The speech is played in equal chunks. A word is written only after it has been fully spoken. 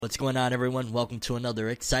What's going on, everyone? Welcome to another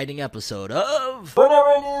exciting episode of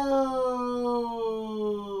Fornever News!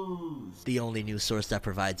 The only news source that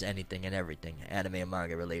provides anything and everything anime and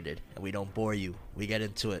manga related. And we don't bore you. We get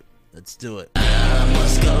into it. Let's do it. I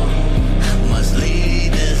must go. Must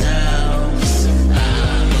leave this house.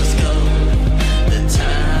 I must go. The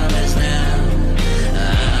time is now.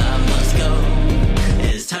 I must go.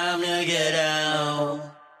 It's time to get out.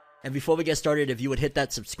 And before we get started, if you would hit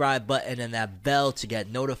that subscribe button and that bell to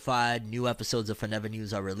get notified, new episodes of Fornever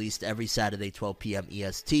News are released every Saturday, 12 p.m.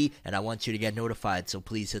 EST, and I want you to get notified, so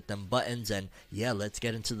please hit them buttons, and yeah, let's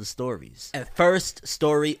get into the stories. And first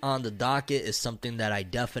story on the docket is something that I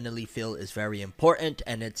definitely feel is very important,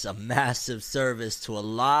 and it's a massive service to a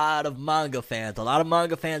lot of manga fans. A lot of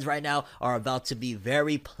manga fans right now are about to be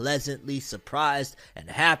very pleasantly surprised and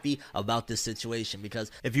happy about this situation,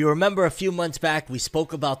 because if you remember a few months back, we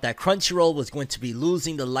spoke about that Crunchyroll was going to be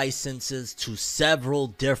losing the licenses to several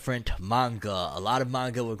different manga. A lot of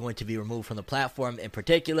manga were going to be removed from the platform, in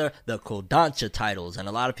particular the Kodansha titles, and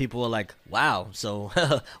a lot of people were like, wow, so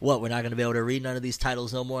what, we're not going to be able to read none of these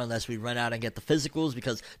titles no more unless we run out and get the physicals,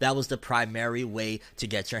 because that was the primary way to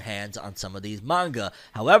get your hands on some of these manga.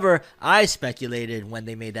 However, I speculated when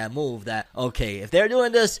they made that move that, okay, if they're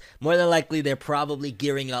doing this, more than likely they're probably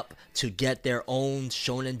gearing up to get their own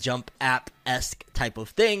Shonen Jump app-esque type of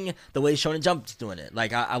thing, the way Shonen Jump's doing it.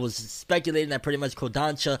 Like, I was speculating that pretty much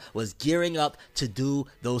Kodansha was gearing up to do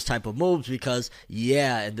those type of moves because,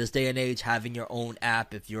 yeah, in this day and age, having your own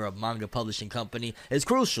app, if you're a manga publishing company, is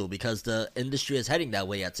crucial because the industry is heading that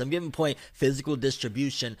way. At some given point, physical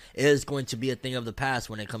distribution is going to be a thing of the past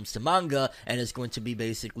when it comes to manga, and it's going to be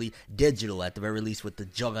basically digital, at the very least, with the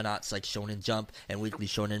juggernauts like Shonen Jump and Weekly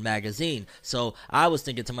Shonen Magazine. So I was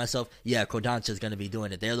thinking to myself, yeah, Kodansha is going to be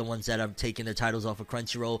doing it. They're the ones that are taking their titles off of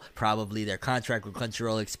Crunchyroll. Probably their contract with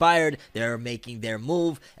Crunchyroll expired. They're making their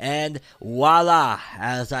move, and voila,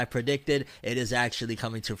 as I predicted, it is actually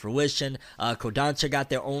coming to fruition. Kodansha got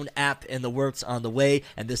their own app in the works on the way,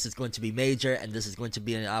 and this is going to be major, and this is going to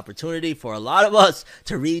be an opportunity for a lot of us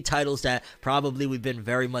to read titles that probably we've been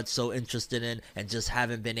very much so interested in and just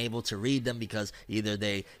haven't been able to read them because either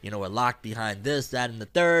they, are locked behind this, that, and the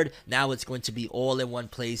third. Now it's going to be all in one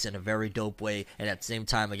place in a very dope way, and at the same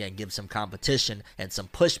time, again, give some competition and some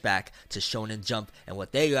pushback to Shonen Jump and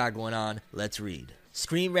what they got going on. Let's read.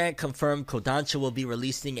 Screen Rant confirmed Kodansha will be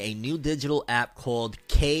releasing a new digital app called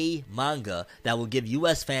K-Manga that will give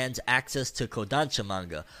US fans access to Kodansha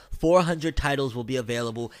manga. 400 titles will be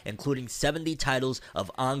available, including 70 titles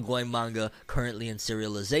of ongoing manga currently in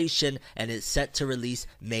serialization, and it's set to release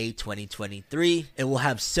May 2023. It will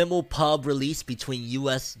have simulpub release between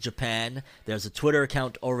US, Japan. There's a Twitter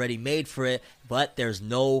account already made for it, but there's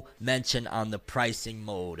no mention on the pricing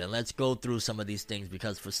mode. And let's go through some of these things,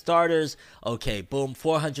 because for starters, okay, boom,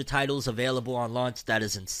 400 titles available on launch. That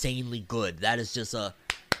is insanely good. That is just a...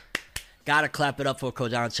 Gotta clap it up for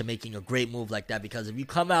Kodansha making a great move like that, because if you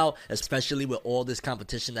come out, especially with all this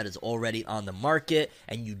competition that is already on the market,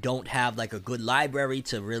 and you don't have like a good library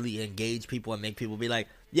to really engage people and make people be like,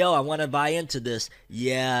 yo, I want to buy into this,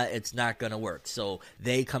 yeah, it's not going to work. So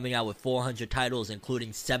they coming out with 400 titles,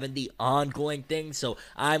 including 70 ongoing things. So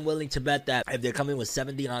I'm willing to bet that if they're coming with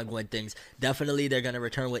 70 ongoing things, definitely they're going to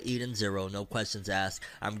return with Eden Zero, no questions asked.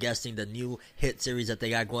 I'm guessing the new hit series that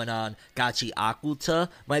they got going on, Gachi Akuta,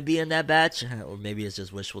 might be in that batch, or maybe it's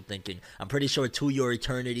just wishful thinking. I'm pretty sure To Your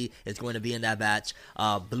Eternity is going to be in that batch.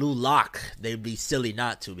 Blue Lock, they'd be silly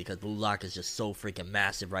not to, because Blue Lock is just so freaking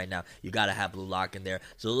massive right now. You got to have Blue Lock in there.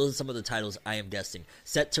 So those are some of the titles I am guessing.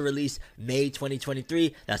 Set to release May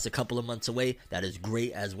 2023. That's a couple of months away. That is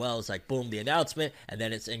great as well. It's like, boom, the announcement, and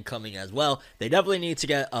then it's incoming as well. They definitely need to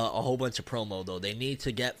get a whole bunch of promo, though. They need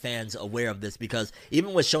to get fans aware of this, because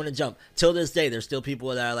even with Shonen Jump, till this day, there's still people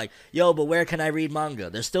that are like, yo, but where can I read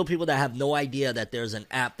manga? There's still people that have no idea that there's an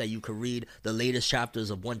app that you could read the latest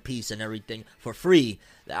chapters of One Piece and everything for free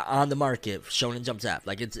on the market. Shonen Jump's app,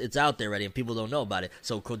 like, it's out there already, and people don't know about it.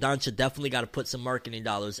 So Kodansha definitely got to put some marketing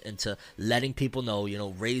dollars into letting people know,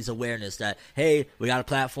 raise awareness that, hey, we got a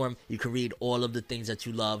platform, you can read all of the things that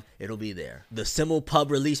you love, it'll be there. The simulpub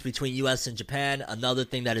release between US and Japan, another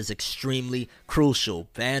thing that is extremely crucial.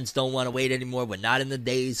 Fans don't want to wait anymore. We're not in the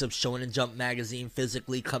days of Shonen Jump magazine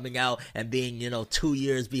physically coming out and being 2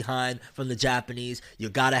 years behind from the Japanese. You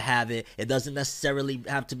gotta have it. It doesn't necessarily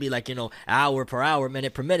have to be like hour per hour,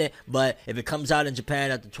 minute per per minute, but if it comes out in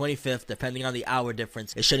Japan at the 25th, depending on the hour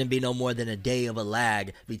difference, it shouldn't be no more than a day of a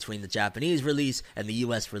lag between the Japanese release and the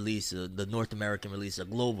US release, the North American release, a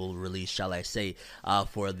global release, shall I say,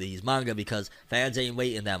 for these manga, because fans ain't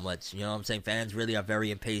waiting that much. You know what I'm saying? Fans really are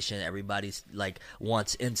very impatient. Everybody's like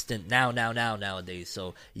wants instant now nowadays.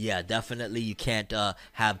 So yeah, definitely you can't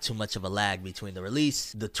have too much of a lag between the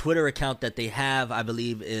release. The Twitter account that they have, I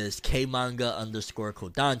believe, is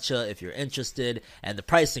kmanga_kodansha if you're interested. And the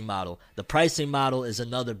pricing model. The pricing model is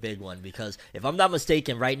another big one, because if I'm not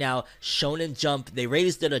mistaken, right now Shonen Jump, they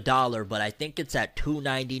raised it $1, but I think it's at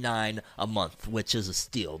 $2.99 a month, which is a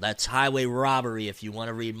steal. That's highway robbery. If you want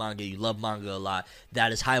to read manga, you love manga a lot,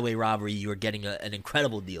 that is highway robbery. You're getting an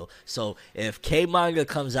incredible deal. So if K Manga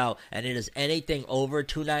comes out and it is anything over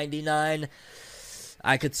 $2.99,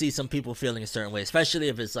 I could see some people feeling a certain way, especially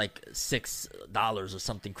if it's like $6 or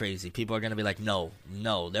something crazy. People are going to be like, no.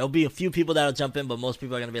 There'll be a few people that'll jump in, but most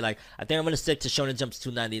people are going to be like, I think I'm going to stick to Shonen Jump's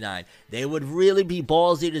 $2.99. They would really be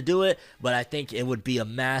ballsy to do it, but I think it would be a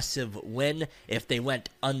massive win if they went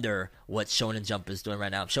under what Shonen Jump is doing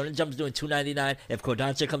right now. If Shonen Jump is doing $2.99, if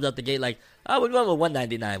Kodansha comes out the gate like, oh, we're going with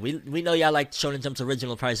 $1.99. We know y'all like Shonen Jump's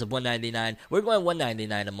original price of $1.99. We're going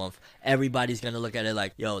 $1.99 a month. Everybody's going to look at it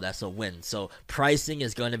like, yo, that's a win. So pricing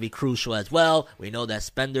is going to be crucial as well. We know that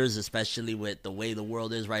spenders, especially with the way the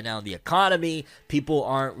world is right now in the economy, people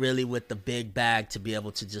aren't really with the big bag to be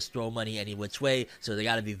able to just throw money any which way. So they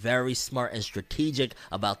got to be very smart and strategic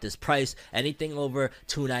about this price. Anything over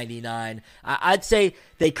 $2.99, I'd say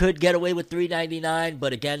they could get away with $3.99,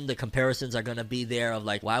 but again, the comparisons are going to be there of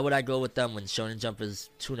like, why would I go with them when Shonen Jump is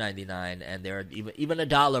 $2.99 and they're even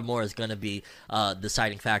 $1 more is going to be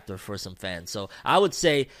deciding factor for some fans. So I would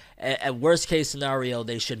say at worst case scenario,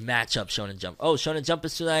 they should match up Shonen Jump. Oh, Shonen Jump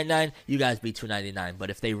is $2.99, you guys be $2.99.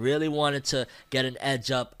 But if they really wanted to get an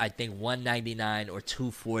edge up, I think $1.99 or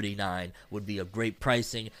 $2.49 would be a great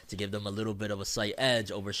pricing to give them a little bit of a slight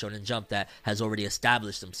edge over Shonen Jump that has already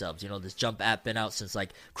established themselves. You know, this Jump app been out since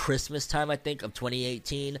like Christmas time, I think, of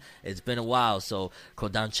 2018. It's been a while, so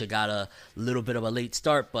Kodansha got a little bit of a late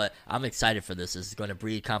start, but I'm excited for this. This is going to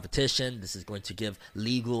breed competition. This is going to give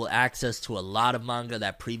legal access to a lot of manga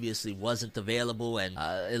that previously wasn't available, and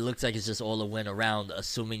it looks like it's just all a win around,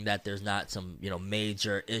 assuming that there's not some, you know,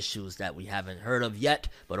 major issues that we haven't heard of yet,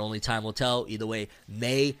 but only time will tell. Either way,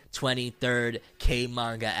 May 23rd,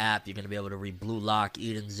 K-Manga app, you're going to be able to read Blue Lock,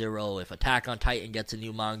 Eden Zero. If Attack on Titan gets a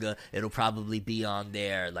new manga, it'll probably be on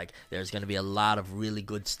there. Like, there's going to be a lot of really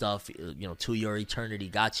good stuff, you know, To Your Eternity,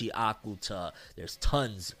 Gachi Akuta. There's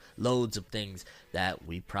loads of things that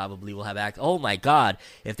we probably will have oh my god,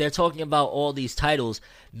 if they're talking about all these titles,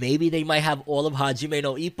 maybe they might have all of Hajime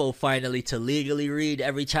no Ippo finally to legally read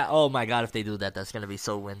every oh my god, if they do that, that's gonna be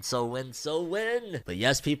so win. But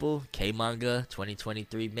yes, people, K-Manga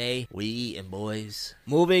 2023 May, we eatin', boys.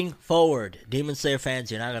 Moving forward, Demon Slayer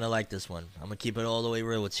fans, you're not gonna like this one. I'm gonna keep it all the way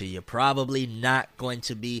real with you. You're probably not going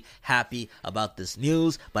to be happy about this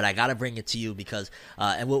news, but I gotta bring it to you because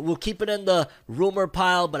and we'll keep it in the rumor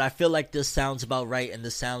pile, but I feel like this sounds about right and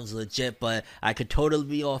this sounds legit, but I could totally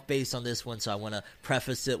be off base on this one, so I want to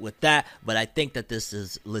preface it with that, but I think that this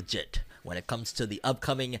is legit when it comes to the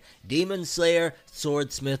upcoming Demon Slayer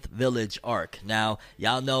Swordsmith Village arc. Now,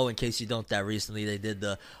 y'all know, in case you don't, that recently they did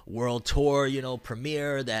the world tour, you know,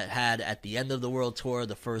 premiere that had at the end of the world tour,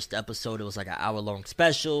 the first episode, it was like an hour-long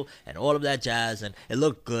special and all of that jazz, and it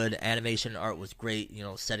looked good. Animation and art was great, you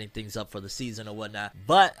know, setting things up for the season or whatnot.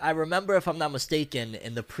 But I remember, if I'm not mistaken,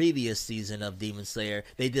 in the previous season of Demon Slayer,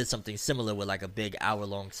 they did something similar with like a big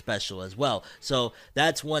hour-long special as well. So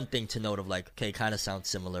that's one thing to note of like, okay, kind of sounds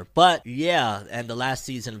similar. But yeah, and the last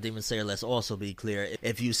season of Demon Slayer, let's also be clear,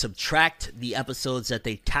 if you subtract the episodes that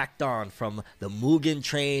they tacked on from the Mugen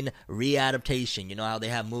Train readaptation, you know how they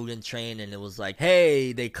have Mugen Train and it was like,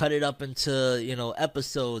 hey, they cut it up into, you know,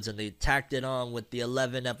 episodes, and they tacked it on with the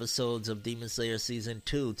 11 episodes of Demon Slayer Season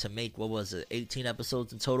 2 to make, what was it, 18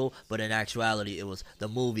 episodes in total, but in actuality, it was the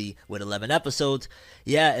movie with 11 episodes.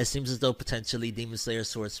 Yeah, it seems as though potentially Demon Slayer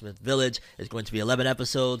Swordsmith Village is going to be 11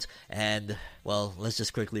 episodes, and, well, let's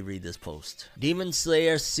just quickly read this post. Demon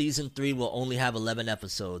Slayer Season 3 will only have 11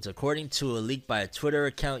 episodes. According to a leak by a Twitter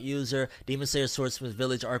account user, Demon Slayer Swordsmith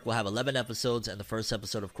Village arc will have 11 episodes, and the first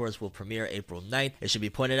episode, of course, will premiere April 9th. It should be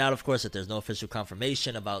pointed out, of course, that there's no official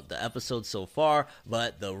confirmation about the episodes so far,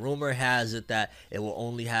 but the rumor has it that it will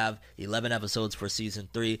only have 11 episodes for Season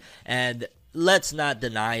 3, and let's not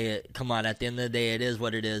deny it. Come on, at the end of the day, it is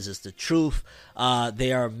what it is. It's the truth.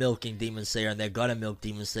 They are milking Demon Slayer, and they're gonna milk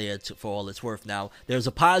Demon Slayer for all it's worth. Now, there's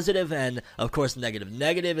a positive and, of course, negative.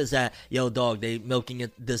 Negative is that, yo, dog, they milking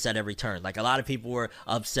this at every turn. Like, a lot of people were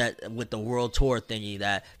upset with the world tour thingy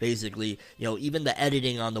that basically, even the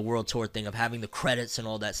editing on the world tour thing of having the credits and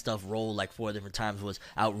all that stuff roll like 4 different times was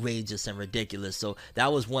outrageous and ridiculous. So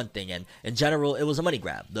that was one thing. And in general, it was a money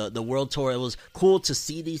grab. The world tour, it was cool to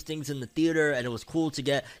see these things in the theater, and it was cool to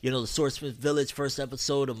get, the Swordsmith Village first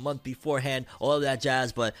episode a month beforehand, all of that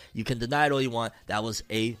jazz, but you can deny it all you want. That was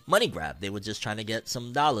a money grab. They were just trying to get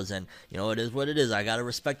some dollars, and, it is what it is. I gotta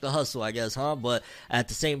respect the hustle, I guess, huh? But at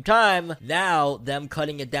the same time, now, them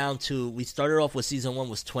cutting it down to, we started off with season 1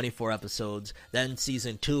 was 24 episodes, then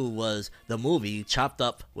season 2 was the movie, chopped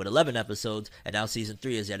up with 11 episodes, and now season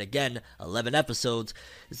 3 is yet again 11 episodes.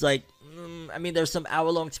 It's like, there's some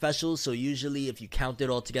hour-long specials, so usually if you count it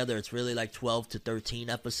all together, it's really like 12 to 13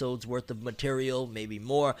 episodes worth of material, maybe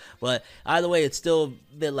more, but either way, it's still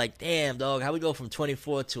a bit like, damn, dog, how we go from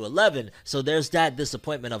 24 to 11? So there's that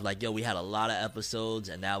disappointment of like, yo, we had a lot of episodes,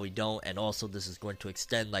 and now we don't, and also this is going to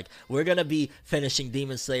extend, like, we're gonna be finishing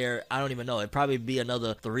Demon Slayer, I don't even know, it'd probably be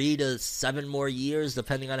another 3 to 7 more years,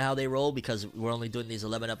 depending on how they roll, because we're only doing these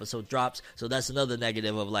 11 episode drops, so that's another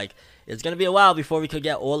negative of like, it's gonna be a while before we could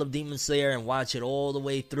get all of Demon Slayer and watch it all the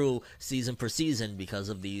way through season per season because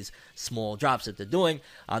of these small drops that they're doing.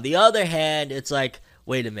 On the other hand, it's like,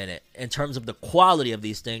 wait a minute, in terms of the quality of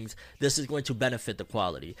these things, this is going to benefit the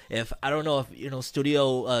quality. If, I don't know if,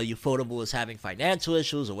 Studio Ufotable is having financial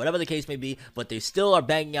issues or whatever the case may be, but they still are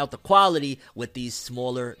banging out the quality with these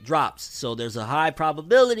smaller drops. So there's a high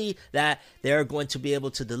probability that they're going to be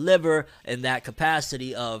able to deliver in that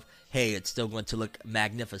capacity of, hey, it's still going to look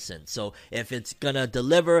magnificent. So if it's going to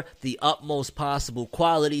deliver the utmost possible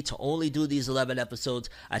quality to only do these 11 episodes,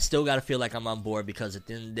 I still got to feel like I'm on board, because at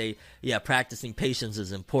the end of the day, yeah, practicing patience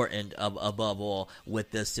is important above all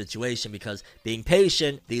with this situation, because being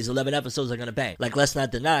patient, these 11 episodes are going to bang. Like, let's not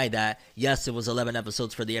deny that, yes, it was 11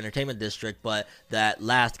 episodes for the Entertainment District, but that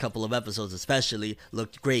last couple of episodes especially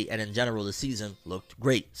looked great, and in general, the season looked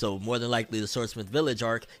great. So more than likely, the Swordsmith Village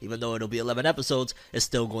arc, even though it'll be 11 episodes, is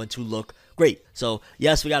still going to look great. So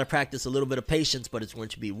yes, we got to practice a little bit of patience, but it's going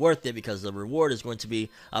to be worth it, because the reward is going to be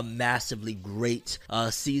a massively great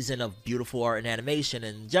season of beautiful art and animation.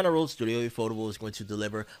 And in general, Studio Ufotable is going to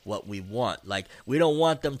deliver what we want. Like, we don't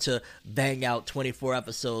want them to bang out 24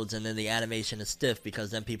 episodes and then the animation is stiff,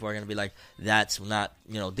 because then people are going to be like, that's not,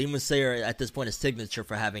 Demon Slayer at this point is signature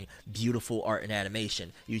for having beautiful art and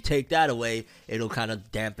animation. You take that away, it'll kind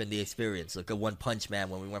of dampen the experience. Look at One Punch Man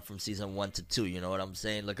when we went from season 1 to 2, you know what I'm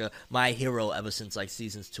saying? Look at My Hero ever since like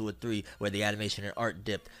seasons 2 or 3, where the animation and art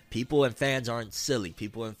dipped. People and fans aren't silly.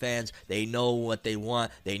 People and fans, they know what they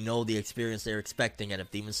want. They know the experience they're expecting. And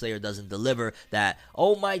if Demon Slayer doesn't deliver that,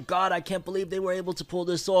 oh my god, I can't believe they were able to pull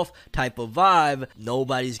this off type of vibe,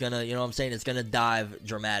 nobody's gonna, it's gonna dive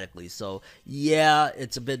dramatically. So yeah,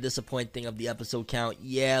 it's a bit disappointing of the episode count.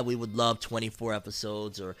 Yeah, we would love 24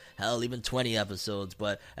 episodes, or hell, even 20 episodes.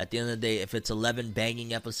 But at the end of the day, if it's 11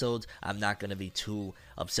 banging episodes, I'm not gonna be too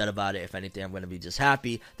upset about it. If anything, I'm going to be just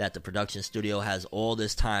happy that the production studio has all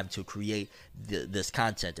this time to create this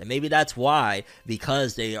content. And maybe that's why,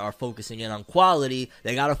 because they are focusing in on quality,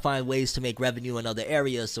 they got to find ways to make revenue in other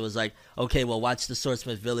areas. So it's like, okay, well, watch the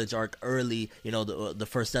Swordsmith Village arc early, the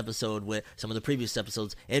first episode with some of the previous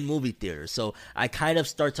episodes in movie theaters. So I kind of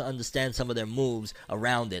start to understand some of their moves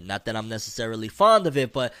around it. Not that I'm necessarily fond of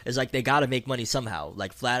it, but it's like they got to make money somehow.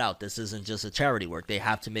 Like, flat out, this isn't just a charity work. They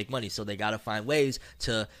have to make money, so they got to find ways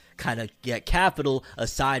to kind of get capital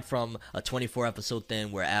aside from a 24 episode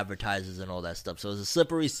thing where advertisers and all that stuff. So it's a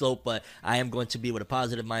slippery slope, but I am going to be with a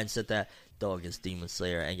positive mindset that, dog, is Demon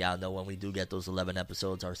Slayer, and y'all know when we do get those 11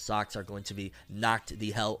 episodes, our socks are going to be knocked the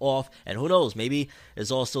hell off. And who knows, maybe it's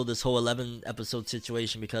also this whole 11 episode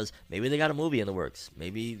situation because maybe they got a movie in the works.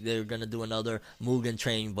 Maybe they're gonna do another Mugen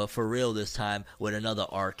Train, but for real this time with another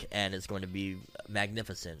arc, and it's going to be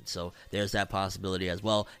magnificent. So there's that possibility as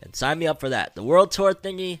well, and sign me up for that. The world tour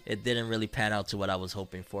thingy, it didn't really pan out to what I was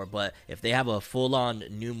hoping for, but if they have a full-on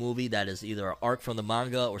new movie that is either an arc from the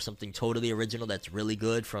manga or something totally original that's really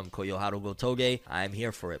good from Koyoharu Toge, I'm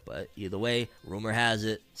here for it. But either way, rumor has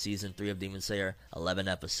it, season 3 of Demon Slayer, 11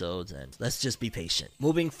 episodes, and let's just be patient.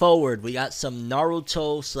 Moving forward, we got some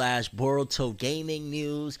Naruto / Boruto gaming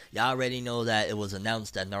news. Y'all already know that it was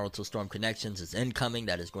announced that Naruto Storm Connections is incoming.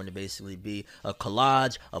 That is going to basically be a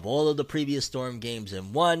collage of all of the previous Storm games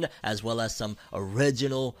in one, as well as some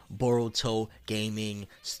original Boruto gaming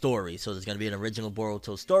story. So there's going to be an original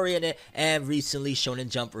Boruto story in it, and recently Shonen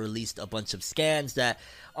Jump released a bunch of scans that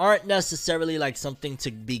aren't necessarily necessarily like something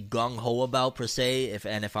to be gung-ho about per se,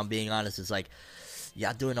 if I'm being honest. It's like,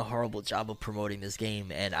 y'all doing a horrible job of promoting this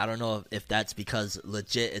game, and I don't know if that's because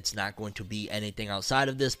legit it's not going to be anything outside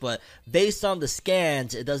of this, but based on the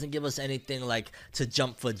scans, it doesn't give us anything like to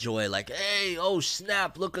jump for joy, like, hey, oh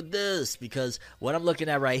snap, look at this, because what I'm looking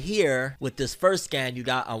at right here, with this first scan, you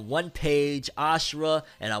got on one page Ashura,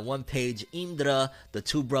 and on one page Indra, the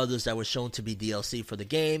two brothers that were shown to be DLC for the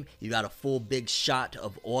game. You got a full big shot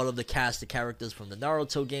of all of the cast of characters from the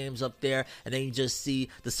Naruto games up there, and then you just see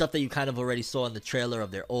the stuff that you kind of already saw in the trailer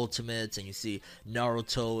of their ultimates, and you see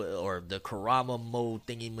Naruto or the Kurama mode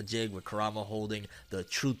thingy majig with Kurama holding the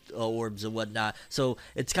truth orbs and whatnot. So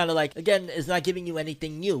it's kind of like, again, it's not giving you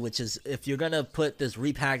anything new, which is, if you're gonna put this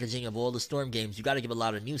repackaging of all the Storm games, you got to give a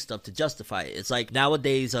lot of new stuff to justify it. It's like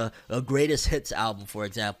nowadays a greatest hits album, for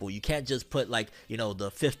example, you can't just put like, you know,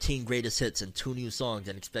 the 15 greatest hits and 2 new songs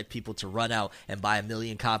and expect people to run out and buy 1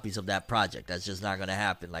 million copies of that project. That's just not gonna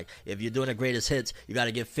happen. Like, if you're doing a greatest hits, you got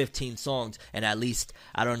to give 15 songs and at least,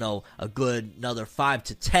 I don't know, a good another 5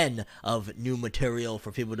 to 10 of new material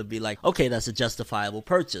for people to be like, okay, that's a justifiable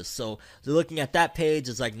purchase. So looking at that page,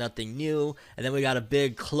 it's like nothing new. And then we got a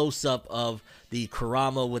big close-up of the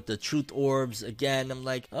Kurama with the truth orbs. Again, I'm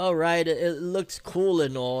like, all right, it looks cool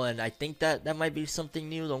and all, and I think that might be something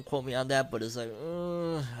new. Don't quote me on that, but it's like,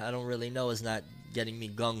 I don't really know. It's not getting me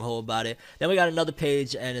gung-ho about it. Then we got another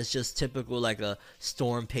page, and it's just typical like a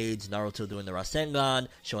Storm page, Naruto doing the Rasengan,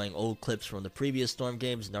 showing old clips from the previous Storm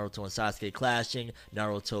games, Naruto and Sasuke clashing,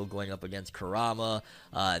 Naruto going up against Kurama,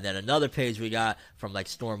 and then another page we got from like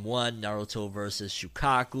Storm 1, Naruto versus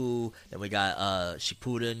Shukaku, then we got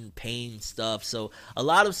Shippuden, Pain stuff. So a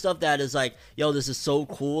lot of stuff that is like, yo, this is so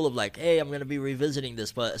cool, of like, hey, I'm gonna be revisiting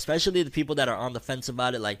this. But especially the people that are on the fence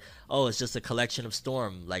about it, like, oh, it's just a collection of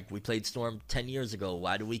Storm, like we played Storm 10 years ago,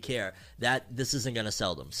 why do we care? That this isn't gonna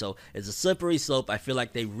sell them. So it's a slippery slope. I feel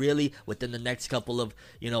like they really, within the next couple of,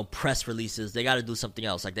 you know, press releases, they got to do something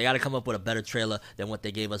else. Like, they got to come up with a better trailer than what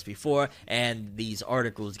they gave us before, and these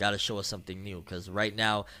articles got to show us something new, because right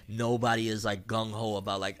now nobody is like gung-ho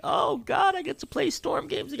about like, oh god, I get to play Storm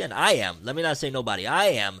games again. I am. Let me not say nobody. I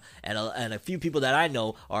am, and a few people that I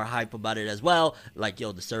know are hype about it as well. Like,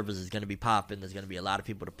 yo, the servers is gonna be popping. There's gonna be a lot of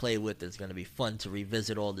people to play with. It's gonna be fun to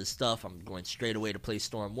revisit all this stuff. I'm going straight away to play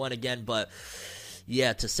Storm 1 again, but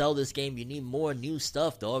yeah, to sell this game, you need more new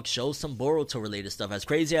stuff, dog. Show some Boruto related stuff, as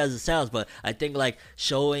crazy as it sounds, but I think like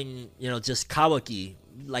showing, you know, just Kawaki,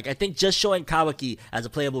 like, I think just showing Kawaki as a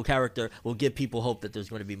playable character will give people hope that there's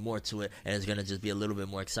going to be more to it, and it's going to just be a little bit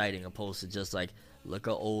more exciting, opposed to just like, look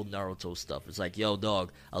at old Naruto stuff. It's like, yo,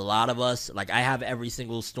 dog, a lot of us, like, I have every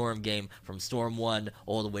single Storm game from Storm 1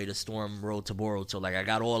 all the way to Storm Road to Boruto. Like, I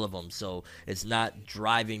got all of them, so it's not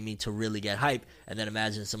driving me to really get hype. And then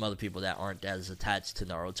imagine some other people that aren't as attached to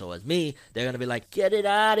Naruto as me. They're gonna be like, get it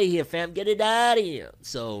out of here, fam, get it out of here.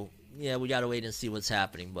 So yeah, we gotta wait and see what's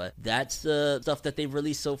happening, but that's the stuff that they've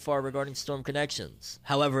released so far regarding Storm Connections.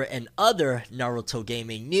 However, in other Naruto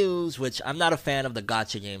gaming news, which I'm not a fan of the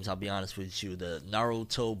gacha games, I'll be honest with you, the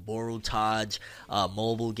Naruto Borutage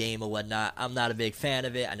mobile game or whatnot, I'm not a big fan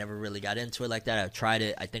of it. I never really got into it like that. I tried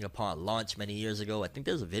it, I think, upon launch many years ago. I think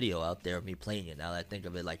there's a video out there of me playing it now that I think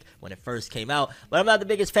of it, like when it first came out, but I'm not the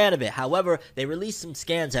biggest fan of it. However, they released some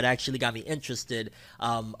scans that actually got me interested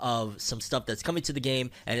of some stuff that's coming to the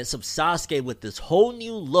game, and it's some Sasuke with this whole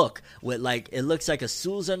new look with, like, it looks like a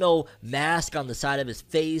Susanoo mask on the side of his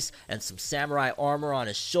face and some samurai armor on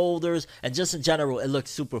his shoulders, and just in general it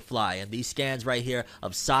looks super fly. And these scans right here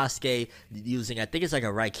of Sasuke using, I think it's like a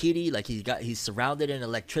Raikiri, like he's surrounded in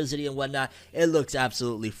electricity and whatnot, it looks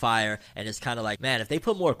absolutely fire. And it's kind of like, man, if they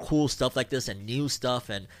put more cool stuff like this and new stuff,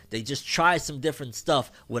 and they just try some different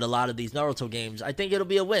stuff with a lot of these Naruto games, I think it'll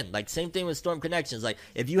be a win. Like, same thing with Storm Connections. Like,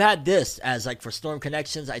 if you had this as like for Storm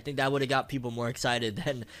Connections, I think that would have got people more excited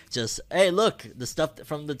than just, hey, look, the stuff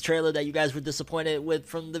from the trailer that you guys were disappointed with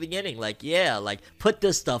from the beginning. Like, yeah, like, put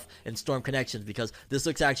this stuff in Storm Connections, because this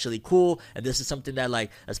looks actually cool, and this is something that,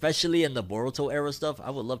 like, especially in the Boruto era stuff, I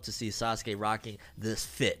would love to see Sasuke rocking this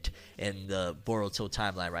fit in the Boruto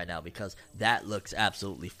timeline right now, because that looks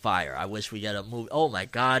absolutely fire. I wish we get a movie. Oh my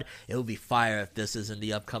god, it would be fire if this is in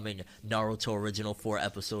the upcoming Naruto original 4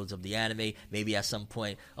 episodes of the anime. Maybe at some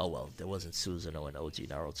point, oh well, there wasn't Susanoo in OG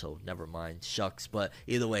Naruto, never mind, shucks. But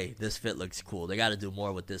either way, this fit looks cool. They got to do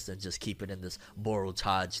more with this than just keep it in this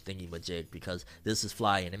Borutage thingy majig, because this is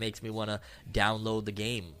flying. It makes me want to download the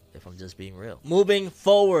game if I'm just being real. Moving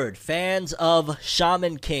forward, fans of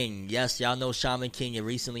Shaman King. Yes, y'all know Shaman King. It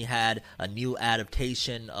recently had a new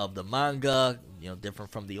adaptation of the manga, you know,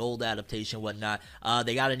 different from the old adaptation, whatnot.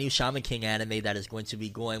 They got a new Shaman King anime that is going to be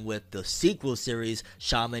going with the sequel series,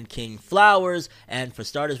 Shaman King Flowers. And for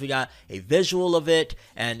starters, we got a visual of it,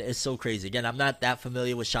 and it's so crazy. Again, I'm not that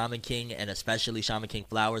familiar with Shaman King, and especially Shaman King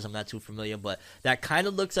Flowers. I'm not too familiar, but that kind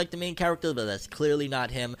of looks like the main character, but that's clearly not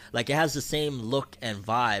him. Like, it has the same look and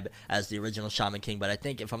vibe as the original Shaman King, but I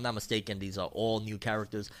think, if I'm not mistaken, these are all new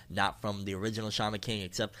characters, not from the original Shaman King,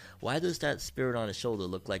 except why does that spirit on his shoulder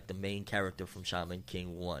look like the main character from Shaman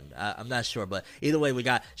King 1? I'm not sure, but either way, we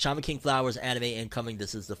got Shaman King Flowers anime incoming.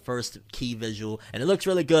 This is the first key visual, and it looks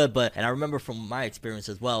really good, and I remember from my experience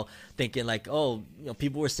as well, thinking like, oh, you know,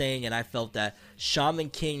 people were saying, and I felt that Shaman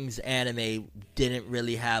King's anime didn't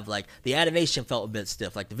really have, like, the animation felt a bit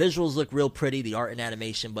stiff. Like, the visuals look real pretty, the art and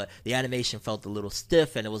animation, but the animation felt a little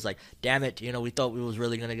stiff, and it was like, damn it, you know, we thought we was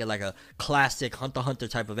really going to get like a classic Hunter x Hunter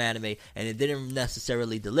type of anime, and it didn't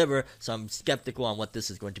necessarily deliver, so I'm skeptical on what this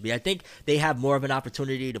is going to be. I think they have more of an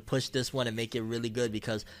opportunity to push this one and make it really good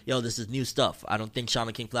because, yo, this is new stuff. I don't think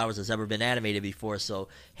Shaman King Flowers has ever been animated before, so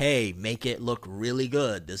hey, make it look really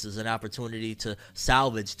good. This is an opportunity to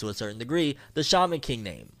salvage, to a certain degree, the Shaman King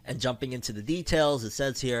name. And jumping into the details, it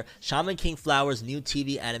says here, Shaman King Flowers new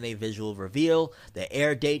TV anime visual reveal. The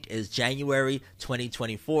air date is January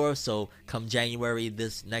 2024, so come January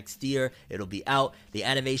this next year, it'll be out. The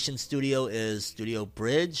animation studio is Studio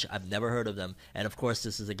Bridge. I've never heard of them. And of course,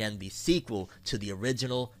 this is again the sequel to the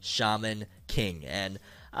original Shaman King. And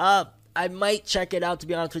I might check it out, to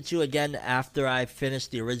be honest with you, again, after I finish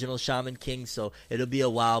the original Shaman King, so it'll be a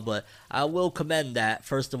while, but I will commend that.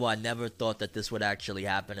 First of all, I never thought that this would actually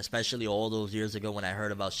happen, especially all those years ago when I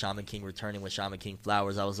heard about Shaman King returning with Shaman King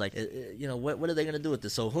Flowers. I was like, you know, what are they going to do with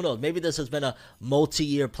this? So who knows? Maybe this has been a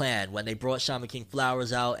multi-year plan. When they brought Shaman King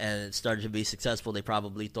Flowers out and it started to be successful, they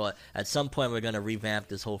probably thought at some point we're going to revamp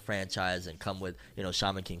this whole franchise and come with, you know,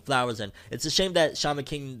 Shaman King Flowers. And it's a shame that Shaman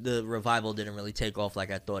King, the revival, didn't really take off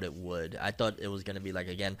like I thought it would. I thought it was going to be like,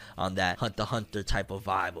 again, on that Hunter x Hunter type of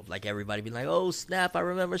vibe of like everybody being like, oh snap, I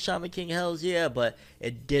remember Shaman King, hells yeah, but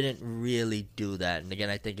it didn't really do that. And again,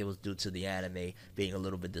 I think it was due to the anime being a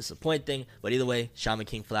little bit disappointing, but either way, Shaman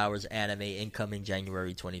King Flowers anime incoming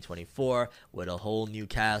January 2024 with a whole new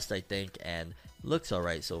cast, I think, and looks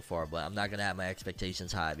alright so far, but I'm not gonna have my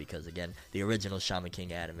expectations high because, again, the original Shaman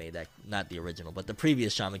King anime, that, not the original, but the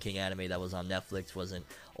previous Shaman King anime that was on Netflix wasn't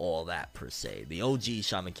all that per se. The OG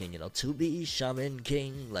Shaman King, you know, to be Shaman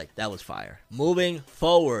King, like, that was fire. Moving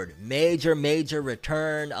forward, major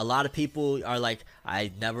return. A lot of people are like,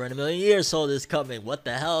 I never in a million years saw this coming. What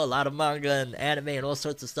the hell? A lot of manga and anime and all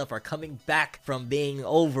sorts of stuff are coming back from being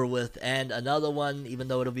over with. And another one, even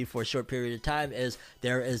though it'll be for a short period of time, is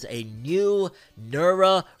there is a new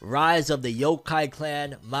Nura Rise of the Yokai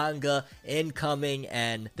Clan manga incoming,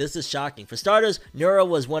 and this is shocking. For starters, Nura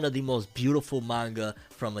was one of the most beautiful manga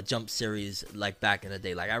from a Jump series, like, back in the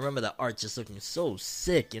day. Like, I remember the art just looking so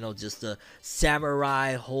sick, you know, just the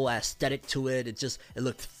samurai whole aesthetic to it. It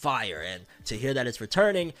looked fire. And to hear that it's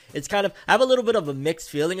returning, it's kind of, I have a little bit of a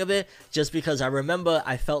mixed feeling of it, just because I remember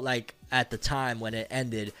I felt like at the time when it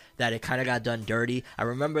ended that it kind of got done dirty. I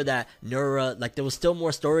remember that Nura, like, there was still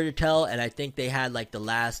more story to tell, and I think they had like the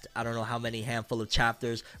last, I don't know how many handful of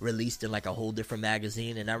chapters released in like a whole different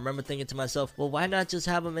magazine. And I remember thinking to myself, well, why not just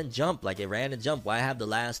have them in Jump? Like, it ran in Jump. Why have the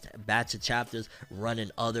last batch of chapters run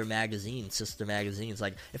in other magazines, sister magazines?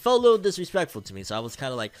 Like, it felt a little disrespectful to me, so I was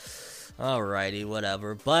kind of like, alrighty,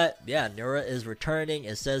 whatever. But yeah, Nura is returning.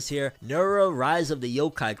 It says here, Nura Rise of the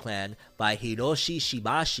Yokai Clan by Hiroshi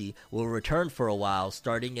Shibashi will return for a while,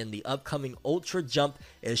 starting in the upcoming Ultra Jump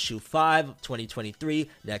issue 5 of 2023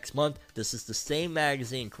 next month. This is the same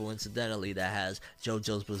magazine, coincidentally, that has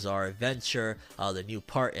JoJo's Bizarre Adventure, the new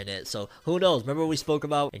part in it. So who knows? Remember we spoke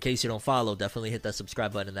about, in case you don't follow, definitely hit that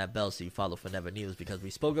subscribe button and that bell so you follow Fornever News, because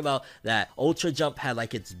we spoke about that Ultra Jump had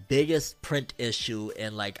like its biggest print issue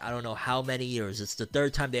in like, I don't know how many years. It's the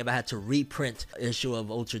third time they ever had to reprint issue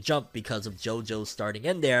of Ultra Jump because of JoJo starting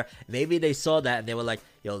in there. Maybe they saw that and they were like,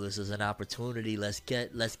 yo, this is an opportunity. Let's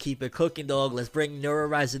keep it cooking, dog. Let's bring Nura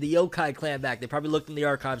Rise of the Yokai Clan back. They probably looked in the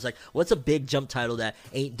archives like, what's a big Jump title that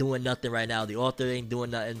ain't doing nothing right now? The author ain't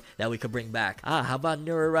doing nothing that we could bring back. How about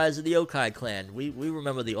Nura Rise of the Yokai Clan? We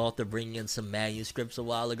remember the author bringing in some manuscripts a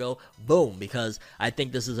while ago. Boom, because I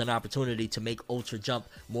think this is an opportunity to make Ultra Jump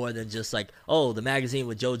more than just like, oh, the magazine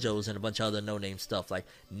with JoJo's and a bunch of other no-name stuff. Like,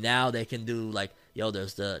 now they can do like yo,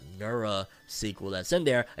 there's the Nura sequel that's in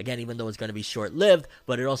there. Again, even though it's going to be short-lived,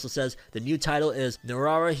 but it also says the new title is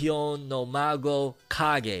Nurara Hyon no Mago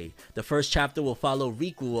Kage. The first chapter will follow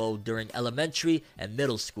Rikuo during elementary and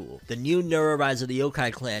middle school. The new Nura Rise of the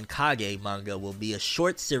Yokai Clan Kage manga will be a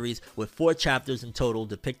short series with 4 chapters in total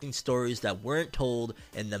depicting stories that weren't told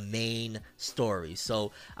in the main story.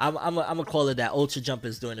 So I'm gonna call it that. Ultra Jump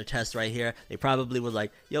is doing a test right here. They probably were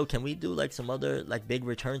like, yo, can we do like some other like big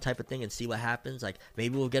return type of thing and see what happens? Like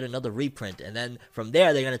maybe we'll get another reprint, and then from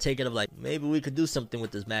there they're gonna take it of like, maybe we could do something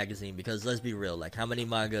with this magazine, because let's be real, like how many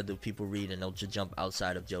manga do people read in Ultra Jump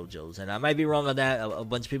outside of JoJo's? And I might be wrong on that. A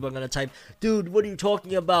bunch of people are gonna type, dude, what are you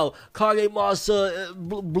talking about? Kage Masa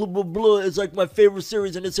blah blah blah is like my favorite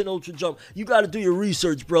series and it's in Ultra Jump. You gotta do your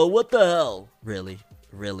research, bro. What the hell? Really?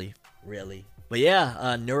 But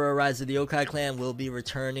yeah, Nura Rise of the Yokai Clan will be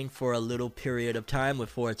returning for a little period of time with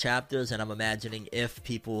 4 chapters, and I'm imagining if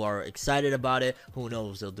people are excited about it, who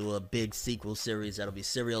knows, they'll do a big sequel series that'll be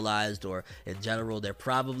serialized, or in general, they're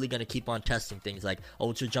probably going to keep on testing things. Like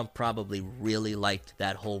Ultra Jump probably really liked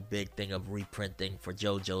that whole big thing of reprinting for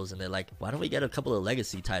JoJo's, and they're like, why don't we get a couple of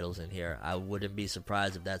legacy titles in here? I wouldn't be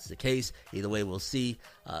surprised if that's the case. Either way, we'll see.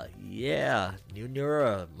 Yeah, new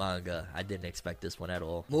Nura manga. I didn't expect this one at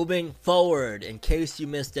all. Moving forward, in case you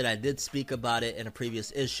missed it, I did speak about it in a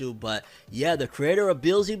previous issue, but yeah, the creator of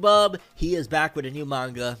Beelzebub, he is back with a new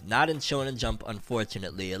manga, not in Shonen Jump,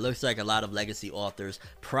 unfortunately. It looks like a lot of legacy authors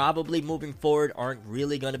probably moving forward aren't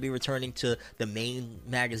really going to be returning to the main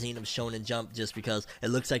magazine of Shonen Jump, just because it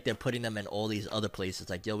looks like they're putting them in all these other places.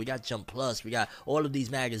 Like, yo, we got Jump Plus, we got all of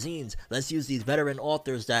these magazines, let's use these veteran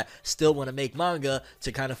authors that still want to make manga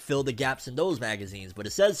to kind of fill the gaps in those magazines. But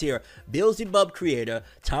it says here, Beelzebub creator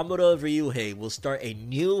Tamura Ryuhei will start a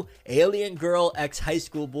new Alien Girl x High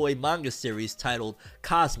School Boy manga series titled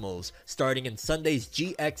Cosmos, starting in Sunday's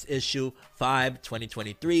GX issue 5,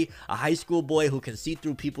 2023. A high school boy who can see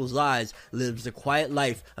through people's lies lives a quiet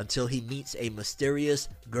life until he meets a mysterious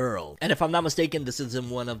girl. And if I'm not mistaken, this is in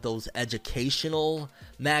one of those educational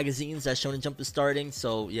magazines that Shonen Jump is starting.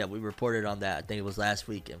 So yeah, we reported on that, I think it was last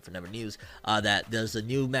week in Fornever News, that there's a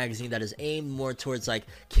new magazine that is aimed more towards like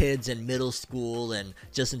kids in middle school and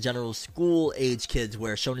just in general school age kids,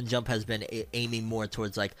 where Shonen Jump has been aiming more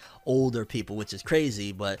towards like older people, which is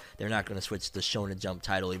crazy, but they're not going to switch the Shonen Jump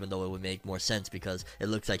title, even though it would make more sense, because it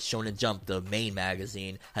looks like Shonen Jump, the main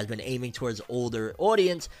magazine, has been aiming towards older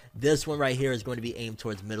audience. This one right here is going to be aimed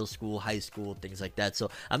towards middle school, high school, things like that. So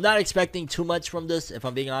I'm not expecting too much from this, if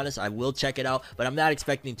I'm being honest. I will check it out, but I'm not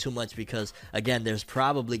expecting too much because, again, there's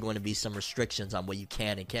probably going to be some restrictions on what you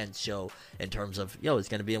can and can't show in terms of, yo, it's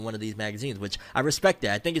going to be in one of these magazines, which I respect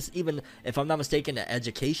that. I think it's, even if I'm not mistaken, an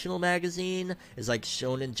educational magazine is like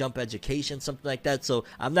Shonen Jump Education, something like that. So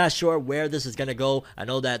I'm not sure where this is going to go. I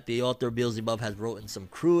know that the author of Beelzebub has written some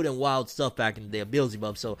crude and wild stuff back in the day of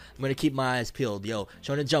Beelzebub, so I'm going to keep my eyes peeled. Yo,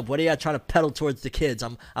 Shonen Jump, what are you trying to peddle towards the kids?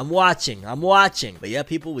 I'm watching. But yeah,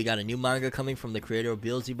 people, we got a new manga coming from the creator of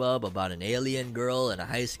Beelzebub about an alien girl and a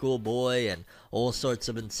high school boy and all sorts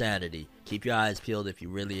of insanity. Keep your eyes peeled if you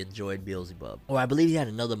really enjoyed Beelzebub. Or I believe he had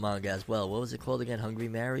another manga as well. What was it called again? Hungry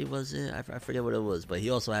Mary, was it? I forget what it was. But he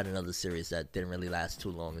also had another series that didn't really last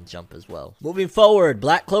too long in Jump as well. Moving forward,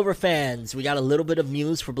 Black Clover fans. We got a little bit of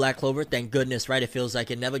news for Black Clover. Thank goodness, right? It feels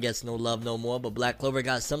like it never gets no love no more. But Black Clover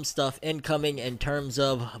got some stuff incoming in terms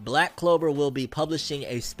of Black Clover will be publishing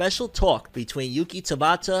a special talk between Yuki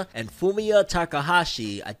Tabata and Fumiya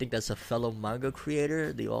Takahashi. I think that's a fellow manga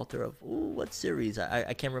creator, the author of, what series?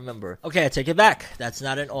 I can't remember. Okay, I take it back. That's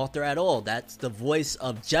not an author at all. That's the voice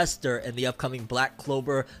of Jester in the upcoming Black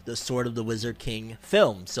Clover, The Sword of the Wizard King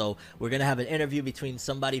film. So we're going to have an interview between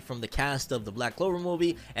somebody from the cast of the Black Clover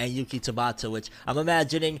movie and Yuki Tabata, which I'm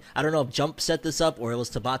imagining, I don't know if Jump set this up or it was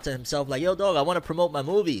Tabata himself, like, yo, dog, I want to promote my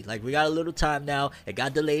movie. Like, we got a little time now. It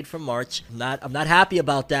got delayed from March. I'm not happy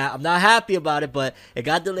about that. I'm not happy about it, but it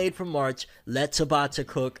got delayed from March. Let Tabata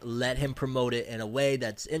cook. Let him promote it in a way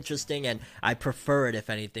that's interesting, and I prefer it, if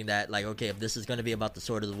anything, that, like, okay, if this is going to be about the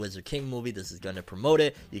Sword of the Wizard King movie, this is going to promote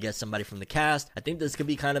it. You get somebody from the cast. I think this could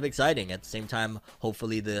be kind of exciting. At the same time,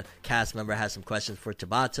 hopefully the cast member has some questions for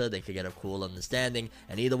Tabata. They could get a cool understanding.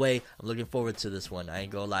 And either way, I'm looking forward to this one. I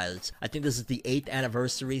ain't gonna lie. I think this is the 8th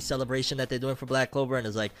anniversary celebration that they're doing for Black Clover, and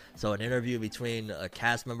it's like, so an interview between a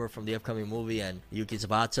cast member from the upcoming movie and Yuki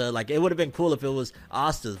Tabata. Like, it would have been cool if it was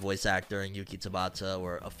Asta's voice actor and Yuki Tabata,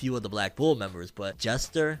 or a few of the Black Bull members, but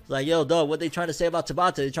Jester, like, yo, dog, what they trying to say about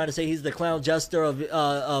Tabata? They're trying to say He's the clown jester of